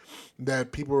weekend,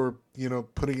 that people were,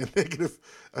 putting a negative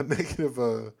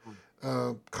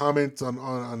comment on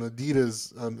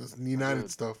Adidas, on United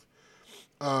stuff.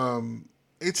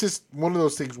 It's just one of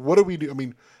those things. What do we do? I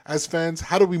mean, as fans,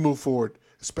 how do we move forward,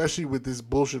 especially with this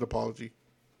bullshit apology?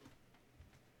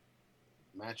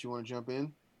 Matt, you want to jump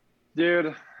in?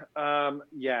 dude?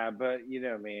 Yeah, but you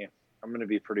know me. I'm gonna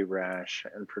be pretty rash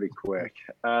and pretty quick.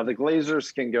 The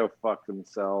Glazers can go fuck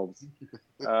themselves.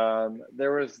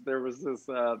 There was this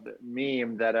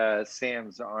meme that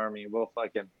Sam's Army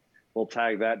we'll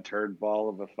tag that turd ball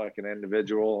of a fucking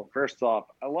individual. First off,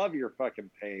 I love your fucking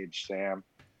page, Sam.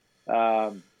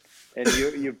 And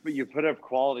you put up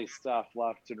quality stuff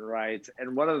left and right.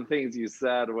 And one of the things you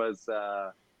said was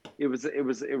it was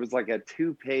like a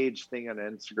 2-page thing on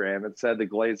Instagram. It said the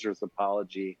Glazers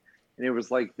apology. And it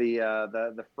was like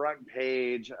the front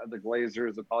page of the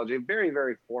Glazers apology, very,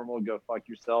 very formal, go fuck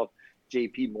yourself,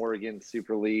 JP Morgan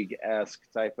Super League-esque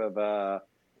type of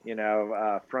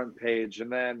front page.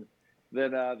 And then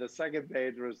the second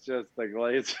page was just the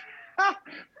Glazers.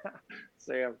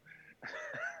 Sam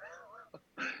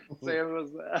was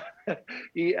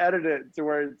he edited it to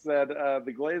where it said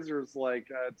the Glazers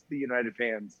to the United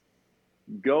fans,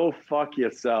 go fuck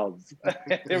yourselves.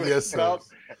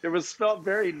 It was spelled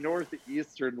very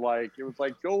northeastern like. It was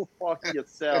like, go fuck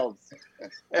yourselves.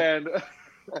 And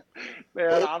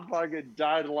man, I'm fucking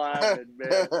died laughing,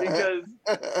 man, because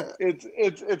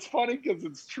it's funny because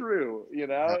it's true,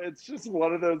 it's just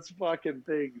one of those fucking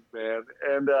things, man.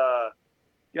 And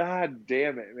God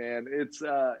damn it, man. It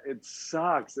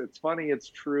sucks. It's funny, it's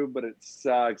true, but it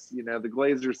sucks. The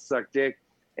Glazers suck dick.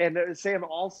 And Sam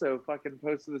also fucking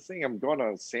posted this thing. I'm going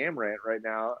on a Sam rant right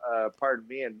now. Pardon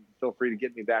me, and feel free to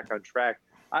get me back on track.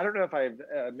 I don't know if I've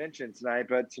mentioned tonight,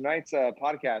 but tonight's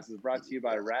podcast is brought to you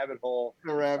by Rabbit Hole.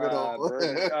 The Rabbit Hole.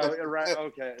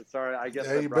 Okay, sorry. I guess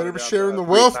you better be sharing the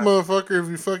wealth, motherfucker, if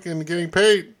you're fucking getting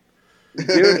paid.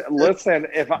 Dude, listen,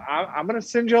 if I'm gonna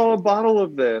send y'all a bottle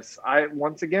of this. I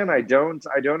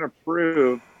don't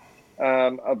approve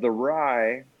of the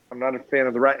rye. I'm not a fan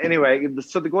of the rye. Anyway,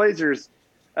 so the Glazers.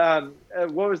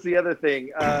 What was the other thing?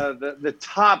 The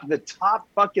top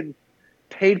fucking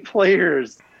paid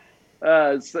players.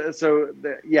 So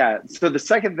the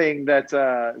second thing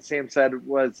that Sam said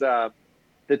was the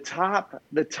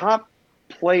top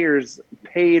players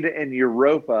paid in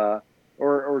Europa.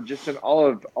 Or just in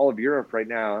all of Europe right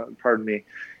now, pardon me,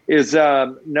 is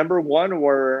number 1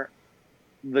 were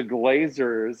the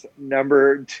Glazers,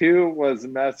 number 2 was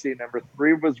Messi, number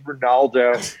 3 was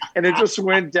Ronaldo, and it just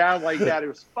went down like that. It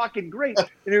was fucking great.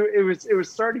 And it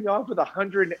was starting off with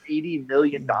 $180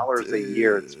 million a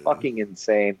year. It's fucking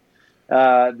insane.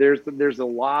 There's a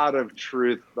lot of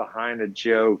truth behind a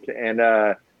joke,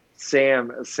 and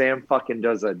Sam fucking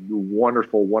does a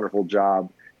wonderful, wonderful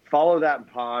job. Follow that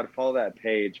pod, follow that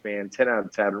page, man. 10 out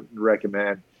of 10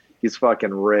 recommend. He's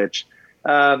fucking rich.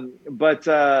 But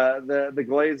the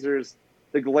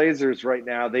Glazers right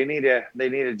now, they need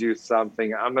to do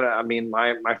something.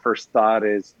 My first thought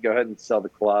is go ahead and sell the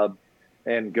club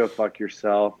and go fuck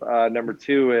yourself. Number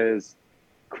 2 is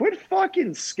quit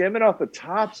fucking skimming off the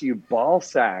tops, you ball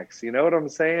sacks. You know what I'm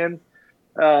saying?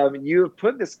 You have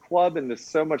put this club into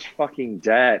so much fucking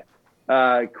debt.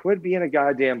 Quit being a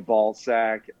goddamn ball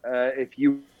sack. If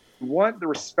you want the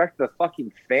respect of the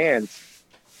fucking fans,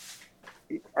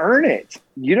 earn it.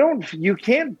 You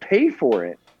can't pay for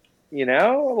it. This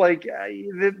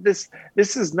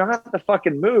is not the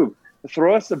fucking move.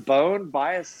 Throw us a bone,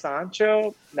 buy a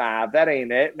Sancho. Nah, that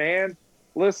ain't it, man.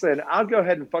 Listen, I'll go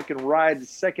ahead and fucking ride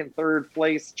second, third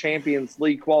place Champions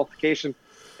League qualification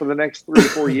for the next 3 or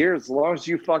 4 years, as long as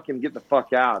you fucking get the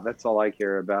fuck out. That's all I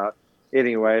care about.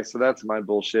 Anyway, so that's my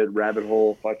bullshit rabbit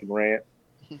hole fucking rant.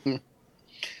 Well,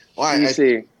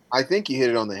 I think you hit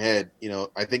it on the head.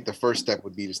 I think the first step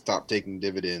would be to stop taking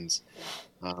dividends.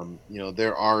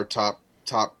 There are top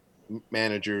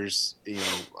managers,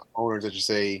 owners that you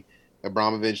say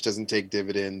Abramovich doesn't take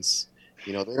dividends.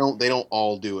 They don't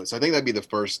all do it. So I think that'd be the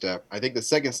first step. I think the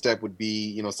second step would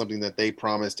be, something that they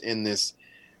promised in this,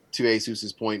 to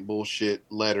Asus's point, bullshit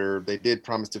letter. They did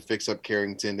promise to fix up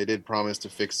Carrington. They did promise to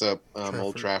fix up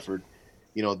Old Trafford.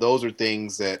 Those are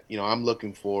things that, I'm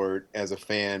looking for as a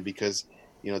fan, because,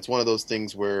 it's one of those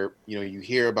things where, you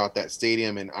hear about that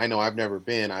stadium, and I know I've never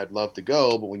been. I'd love to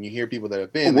go, but when you hear people that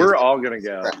have been, we're all going to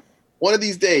go. One of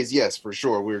these days, yes, for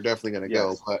sure. We're definitely going to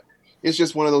go. But it's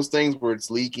just one of those things where it's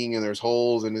leaking and there's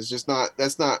holes, and it's just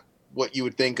that's not what you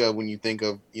would think of when you think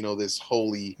of, this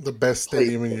the best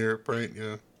stadium in Europe, right?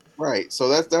 Yeah. Right. So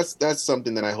that's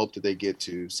something that I hope that they get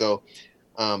to. So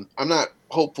I'm not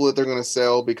hopeful that they're going to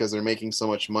sell because they're making so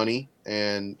much money.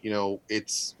 And,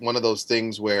 it's one of those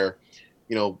things where,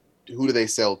 who do they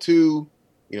sell to?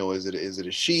 Is it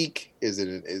a sheik? Is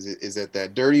it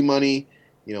that dirty money?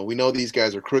 We know these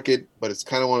guys are crooked, but it's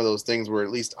kind of one of those things where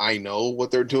at least I know what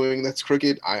they're doing that's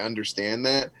crooked. I understand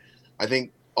that. I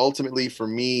think ultimately for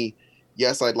me,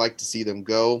 yes, I'd like to see them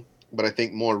go. But I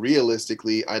think more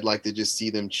realistically, I'd like to just see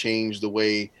them change the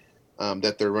way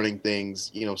that they're running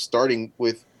things, starting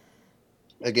with,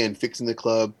 again, fixing the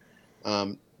club,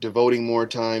 devoting more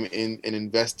time and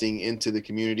investing into the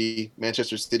community.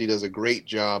 Manchester City does a great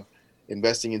job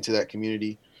investing into that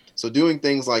community. So doing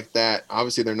things like that,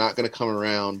 obviously they're not going to come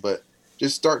around, but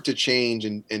just start to change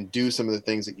and do some of the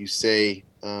things that you say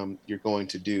you're going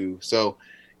to do. So,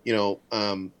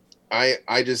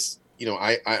 I just,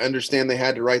 I understand they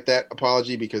had to write that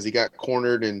apology because he got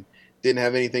cornered and didn't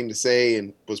have anything to say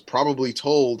and was probably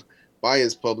told by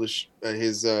his publicist,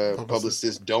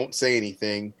 don't say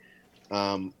anything.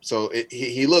 So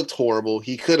he looked horrible.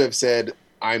 He could have said,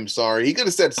 I'm sorry. He could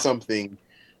have said something.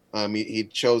 He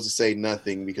chose to say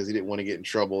nothing because he didn't want to get in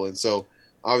trouble. And so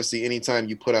obviously anytime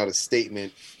you put out a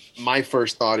statement, my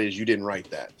first thought is you didn't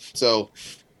write that. So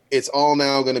it's all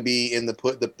now going to be in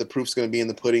the proof's going to be in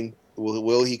the pudding.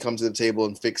 Will he come to the table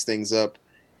and fix things up?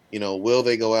 Will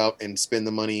they go out and spend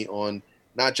the money on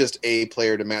not just a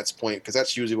player, to Matt's point, because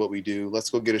that's usually what we do. Let's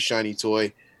go get a shiny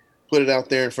toy, put it out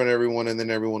there in front of everyone, and then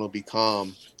everyone will be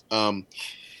calm.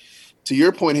 To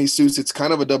your point, Jesus, it's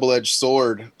kind of a double-edged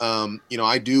sword.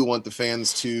 I do want the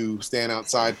fans to stand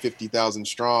outside 50,000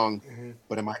 strong,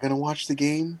 but am I going to watch the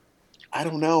game? I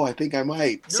don't know. I think I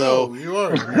might. So you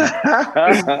are.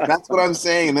 That's what I'm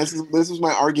saying. This is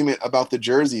my argument about the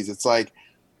jerseys. It's like,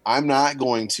 I'm not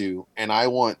going to, and I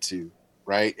want to,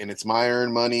 right? And it's my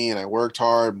earned money, and I worked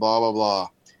hard, blah, blah, blah.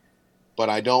 But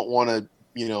I don't want to,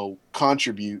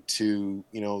 contribute to,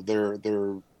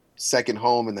 their second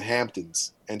home in the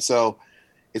Hamptons. And so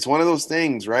it's one of those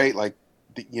things, right? Like,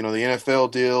 the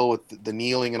NFL deal with the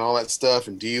kneeling and all that stuff.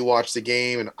 And do you watch the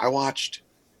game? And I watched.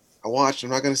 I'm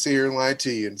not going to sit here and lie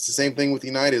to you. And it's the same thing with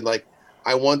United. Like,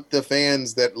 I want the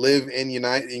fans that live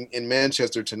in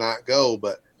Manchester to not go,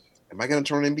 but am I going to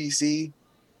turn on NBC?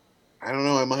 I don't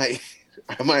know. I might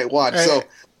watch. So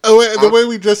the way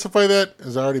we justify that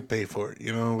is I already pay for it,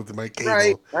 with my cable.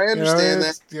 Right. I understand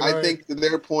that. I think to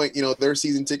their point, they're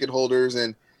season ticket holders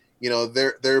and,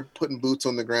 they're putting boots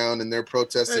on the ground and they're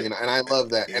protesting. And I love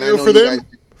that. And I know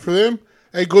for them,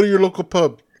 hey, go to your local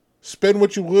pub. Spend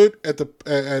what you would at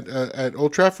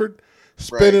Old Trafford.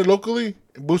 Spend it locally.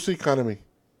 Boost the economy.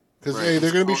 Because, hey,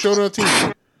 they're going to be showing on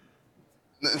TV.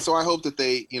 And so I hope that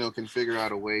they, can figure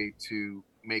out a way to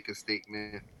make a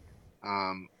statement,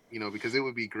 because it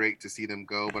would be great to see them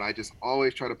go. But I just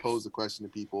always try to pose the question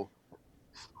to people,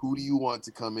 who do you want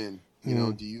to come in?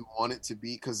 Do you want it to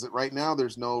be? Because right now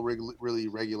there's no really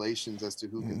regulations as to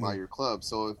who can buy your club.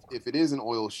 So if it is an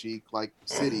oil sheik like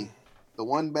City, the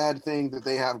one bad thing that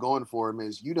they have going for them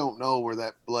is you don't know where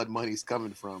that blood money's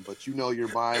coming from, but you're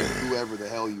buying whoever the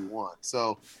hell you want.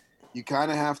 So you kind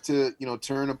of have to,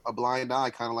 turn a blind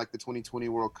eye, kind of like the 2020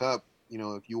 World Cup,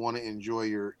 if you want to enjoy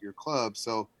your club.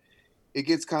 So it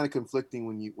gets kind of conflicting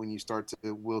when you start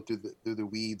to wheel through the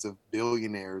weeds of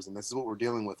billionaires, and this is what we're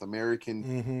dealing with: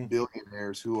 American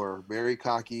billionaires who are very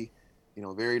cocky,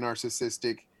 very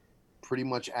narcissistic, pretty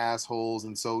much assholes.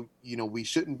 And so, we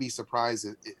shouldn't be surprised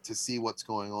to see what's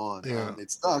going on. Yeah. It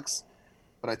sucks,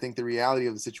 but I think the reality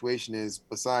of the situation is,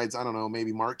 besides, I don't know,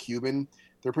 maybe Mark Cuban,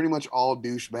 they're pretty much all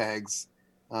douchebags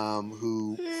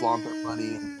who flaunt their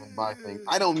money and buy things.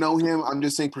 I don't know him. I'm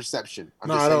just saying perception.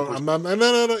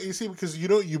 No. You see, because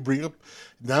you bring up,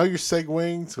 now you're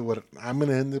segueing to what I'm going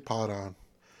to end the pod on.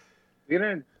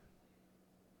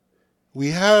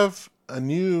 We have a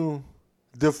new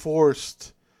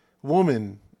divorced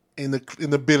woman in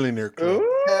the billionaire club.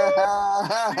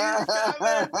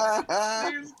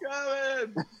 He's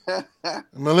coming.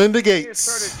 Melinda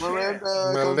Gates.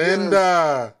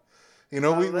 Melinda.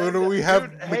 We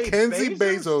have Mackenzie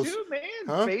Bezos. Dude, man,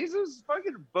 huh? Bezos,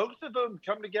 fucking both of them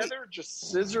come together, just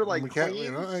scissor like queens.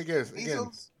 I guess again.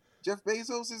 Jeff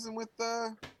Bezos isn't with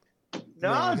No,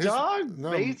 No, dog.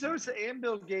 no. Bezos and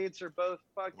Bill Gates are both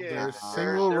fucking. They're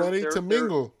single, ready to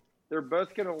mingle. They're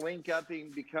both gonna link up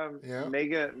and become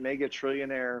mega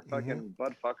trillionaire fucking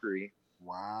butt fuckery.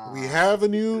 Wow. We have a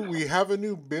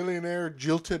new billionaire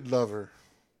jilted lover,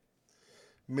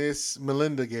 Miss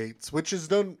Melinda Gates, which is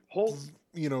done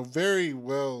very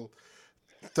well.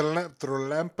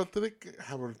 Philanthropic.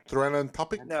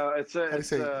 No, it's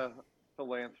a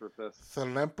philanthropist.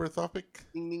 Philanthropic.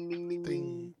 Ding ding ding ding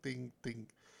ding. Ding ding.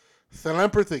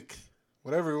 Philanthropic.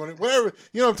 Whatever you want. Whatever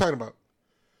you know what I'm talking about.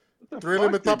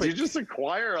 Did you just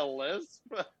acquire a lisp?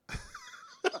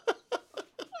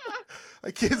 I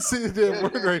can't say the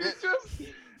word right.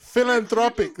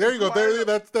 Philanthropic. There you go. There.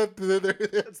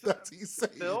 That's he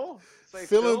saying. Phil. Say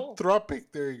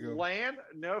Philanthropic. There you go. Land.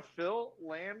 No, Phil.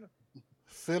 Land.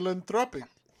 Philanthropic.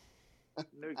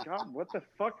 No, God, what the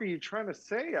fuck are you trying to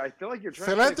say? I feel like you're trying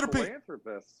Philanthropy. to say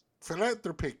philanthropist.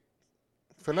 Philanthropic.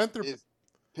 Philanthropic.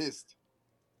 Pissed.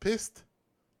 Pissed?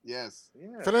 Yes.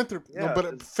 Yeah. Philanthropy. Yeah. No, but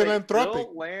It's philanthropic.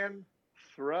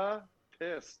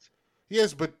 Philanthropist.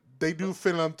 Yes, but they do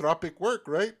philanthropic work,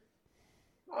 right?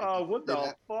 Oh, what the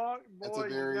that- fuck, that's a boy?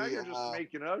 very, Now you're just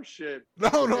making up shit. No,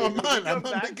 I'm Can we not. go I'm not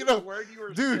back making to the up. word you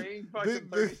were Dude, saying fucking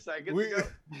 30 seconds ago.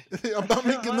 I'm not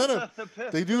making that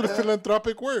up. They do the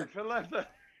philanthropic work.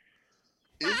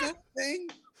 Is that a thing?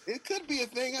 It could be a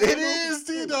thing. I It don't know if is, it's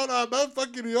dude. true. No, I'm not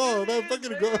fucking y'all. I'm not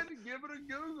fucking go. Give it a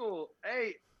Google.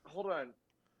 Hey, hold on.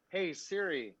 Hey,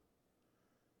 Siri.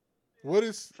 What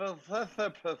is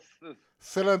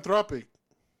philanthropic?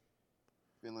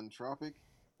 Philanthropic.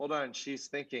 Hold on, she's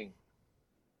thinking.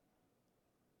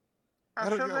 I A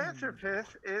don't know.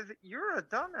 philanthropist is you're a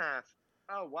dumbass.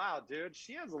 Oh wow, dude,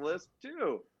 she has a list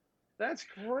too. That's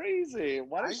crazy.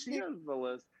 Why does she have the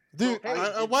list? Dude,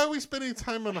 Hey, why are we spending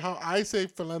time on how I say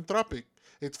philanthropic?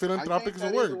 It's philanthropic is a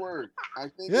that word. is a word. I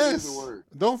think it Yes. is a word.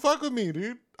 Don't fuck with me,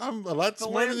 dude. I'm a lot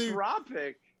smarter than you.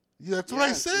 Philanthropic. Yeah, that's what I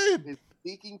Yes, said. It's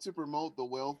seeking to promote the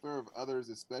welfare of others,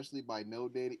 especially by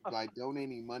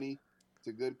donating money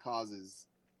to good causes.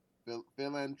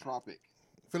 Philanthropic.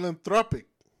 Philanthropic.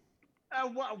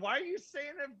 Why are you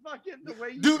saying it fucking the way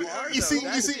you Dude, are? you though? see,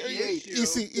 That's you the see,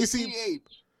 issue. you see.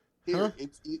 TH. Here,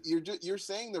 Huh? you're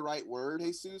saying the right word,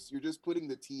 Jesus. You're just putting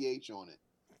the TH on it.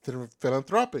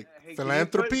 Philanthropic. Hey,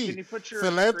 Philanthropy. can you put your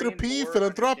Philanthropy, screen more on your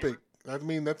philanthropic. camera? I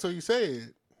mean, that's how you say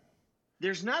it.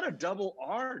 There's not a double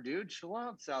R, dude. Chill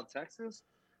out, South Texas.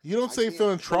 You don't I say can't-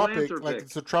 philanthropic like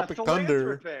it's a tropic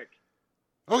thunder. Philanthropic.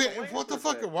 Okay, what the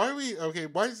fuck? Philanthropic. Why are we? Okay,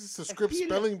 why is this a script He-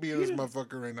 spelling bee in this he-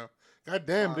 motherfucker right now? God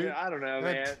damn, dude. I don't know,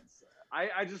 That- man.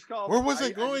 I just called. Where was I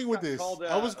just going with got this? called,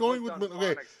 I was going hooked with on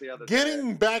okay. phonics the other Getting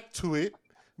day. back to it,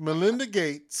 Melinda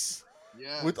Gates.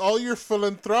 Yeah. With all your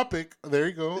philanthropic, there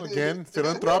you go again,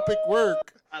 philanthropic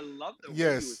work. I love the way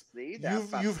Yes, you would say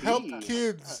that. you've helped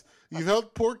kids, you've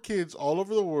helped poor kids all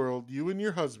over the world. You and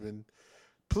your husband,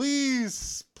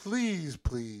 please, please,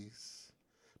 please,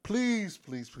 please,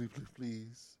 please, please, please,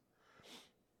 please,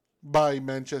 buy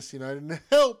Manchester United and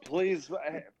help Please,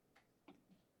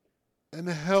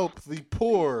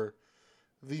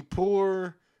 the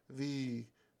poor, the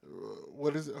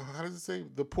what is it? How does it say?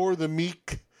 The poor, the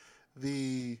meek,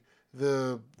 the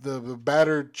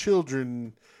battered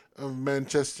children of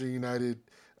Manchester United.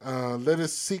 Let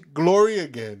us seek glory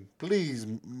again, please,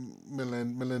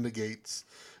 Melinda Gates.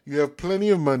 You have plenty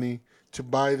of money to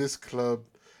buy this club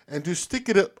and to stick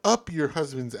it up your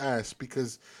husband's ass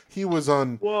because he was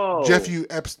on Whoa.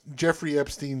 Jeffrey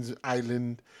Epstein's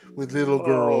island with little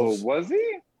girls. Was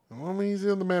he? Well, I mean, he's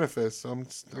in the manifest. So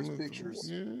There's pictures.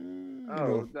 Yeah, you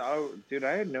Oh, know. dude,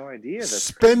 I had no idea. That's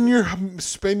Spend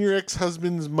your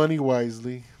ex-husband's money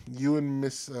wisely. You and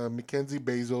Miss Mackenzie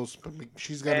Bezos,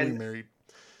 she's got to be And- married.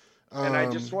 And I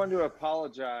just want to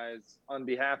apologize on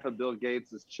behalf of Bill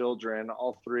Gates' children,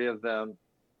 all three of them.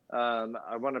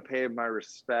 I want to pay my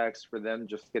respects for them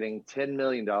just getting $10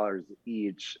 million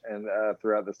each and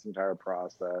throughout this entire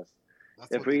process.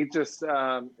 That's If what we could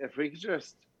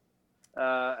just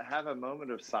have a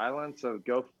moment of silence of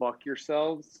go fuck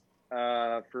yourselves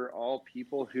for all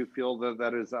people who feel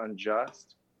that is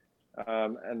unjust.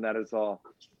 And that is all.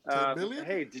 10 million?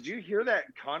 Hey, did you hear that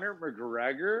Conor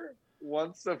McGregor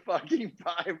wants to fucking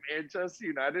buy Manchester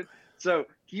United? So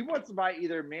he wants to buy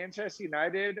either Manchester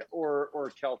United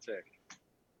or Celtic.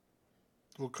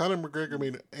 Well, Conor McGregor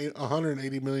made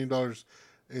 $180 million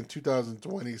in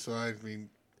 2020, so I mean,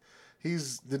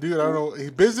 he's the dude. I don't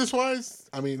know, business-wise,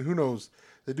 I mean, who knows?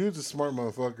 The dude's a smart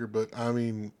motherfucker, but I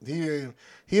mean,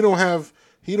 he don't have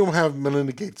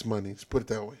Melinda Gates' money. Let's put it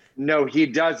that way. No, he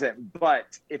doesn't.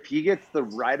 But if he gets the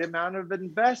right amount of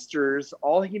investors,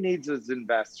 all he needs is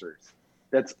investors.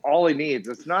 That's all he needs.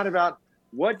 It's not about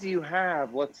what do you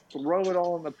have. Let's throw it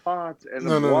all in the pot, and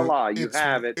voila, you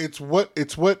have it. It's what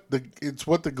the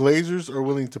Glazers are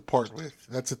willing to part with.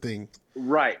 That's the thing.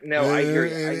 Right? No, I hear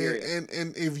you. I hear you.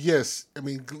 And if yes, I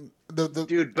mean the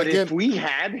Dude, but again, if we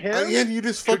had him, again, you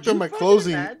just could fucked up you my fucking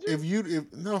closing. imagine?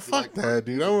 No, fuck that,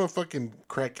 dude. I don't want to fucking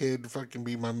crackhead fucking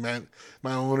be my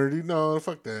owner, dude. No,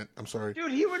 fuck that. I'm sorry.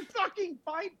 Dude, he would fucking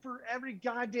fight for every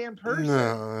goddamn person. No,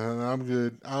 I'm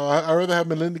good. I'd rather have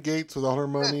Melinda Gates with all her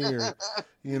money, or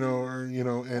and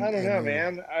I don't know,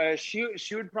 man.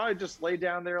 She would probably just lay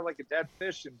down there like a dead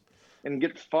fish and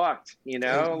get fucked,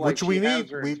 like which we she has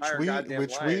need, her which entire we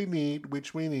goddamn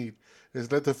need is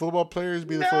let the football players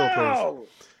be the football players.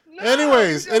 No,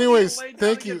 Anyways, you don't get laid down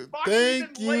thank and you, get fucked. thank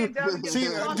You've been laying you. down and See,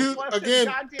 getting fucked dude, left and again,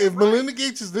 goddamn if right. Melinda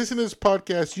Gates is listening to this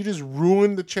podcast, you just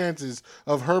ruined the chances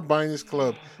of her buying this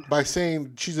club by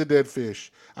saying she's a dead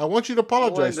fish. I want you to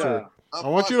apologize to her. Melinda, I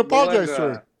want you to apologize to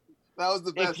her. That was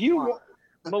the best if you, part.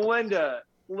 Melinda,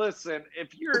 listen,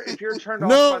 if you're turned off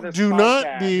by No, this do podcast,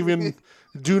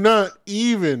 not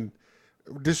even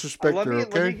disrespect let her. me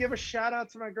Okay. give a shout out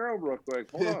to my girl real quick.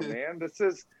 Hold on, man. This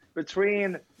is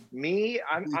between me.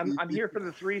 I'm here for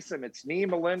the threesome. It's me,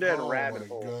 Melinda, and Oh Rabbit my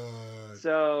Hole. God.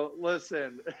 So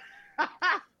listen.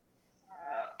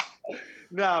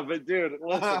 No, but dude,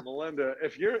 listen, Melinda.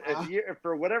 If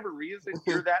for whatever reason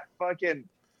you're that fucked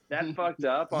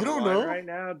up You don't online know. right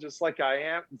now, just like I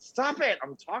am, stop it.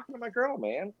 I'm talking to my girl,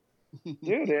 man.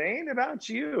 Dude, it ain't about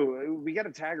you. We got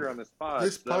to tag her on this pod.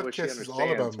 This so that way she podcast is all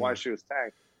understands about why me. she was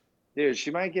tagged. Dude,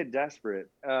 she might get desperate.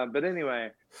 But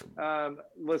anyway,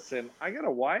 listen, I got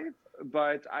a wife,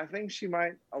 but I think she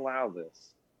might allow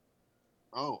this.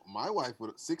 Oh, my wife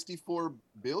would. 64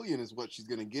 billion is what she's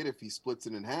going to get if he splits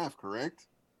it in half. Correct?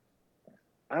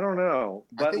 I don't know,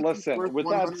 I but think he's listen, worth with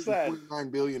that said,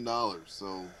 $149 billion.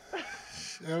 So,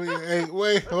 I mean, hey,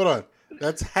 wait, hold on.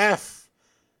 That's half.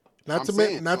 Not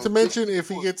to mention if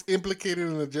he gets implicated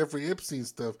in the Jeffrey Epstein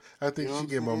stuff, I think You know she what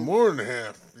gave I'm him saying? more than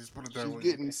half. Just put it that she's way.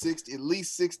 getting at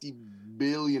least 60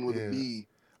 billion with a B.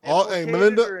 Hey,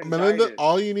 implicated or Melinda, indicted?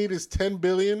 all you need is 10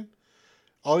 billion.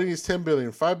 All you need is 10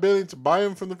 billion. 5 billion to buy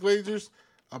him from the Glazers.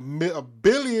 A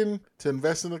billion to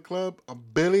invest in the club. $1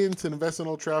 billion to invest in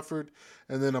Old Trafford,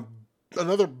 and then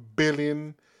another $1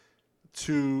 billion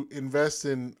to invest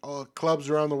in clubs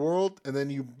around the world, and then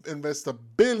you invest $1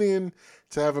 billion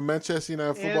to have a Manchester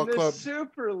United football in the club.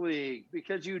 Super League,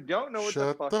 because you don't know what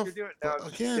Shut the fuck the you're doing. No, I'm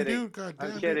just again, kidding. dude. God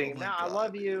damn I'm it. kidding. Oh my No, I God,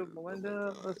 love you, dude. Melinda. Oh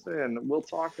my God. Listen, we'll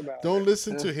talk about Don't it.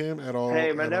 listen to him at all.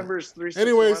 Hey, my at all. number's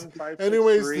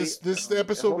 361-563. This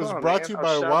episode Hold was on, brought man. to you I'll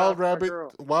by shout out to my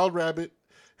girl. Wild Rabbit,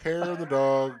 Hair of the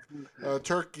Dog,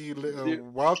 Turkey,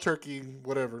 Wild Turkey,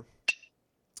 whatever.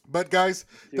 But guys,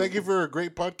 thank you for a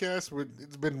great podcast.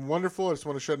 It's been wonderful. I just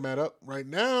want to shut Matt up right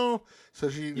now, so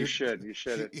You should.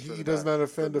 he does not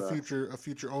offend a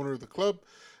future owner of the club,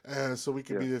 so we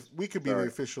could be the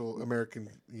official American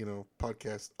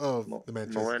podcast of the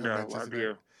Manchester. Melinda, I Manchester love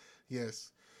United. you.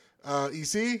 Yes,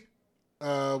 EC.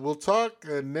 We'll talk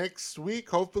next week,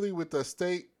 hopefully with the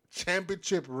state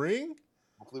championship ring.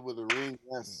 Hopefully with a ring.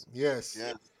 Yes.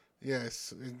 And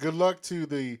good luck to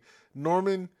the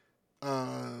Norman,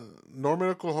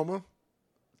 Oklahoma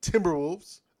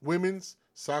Timberwolves women's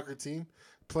soccer team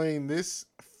playing this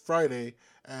Friday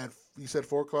at, you said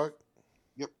 4:00?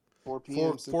 Yep, 4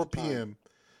 p.m. 4 p.m.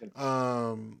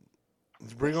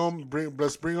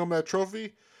 Let's bring home that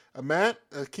trophy. Matt,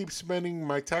 keep spending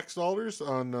my tax dollars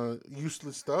on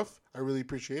useless stuff. I really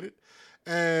appreciate it.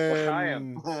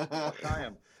 And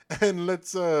and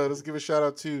let's give a shout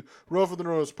out to Roll for the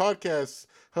Nose podcast,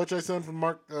 Hutch Son from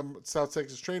Mark South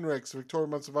Texas Trainwrecks, Victoria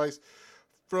Months of Ice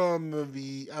from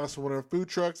the Allison Winter Food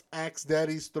Trucks, Axe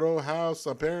Daddy's Throw House.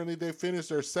 Apparently they finished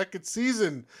their second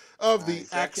season of the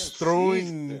axe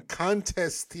throwing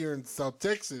contest here in South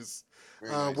Texas.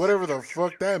 Whatever the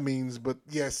fuck that means, but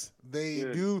yes, they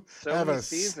do have a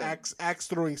axe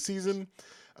throwing season.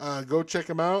 Go check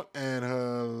them out,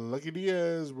 and Lucky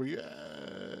Diaz, where you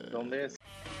at? Don't miss.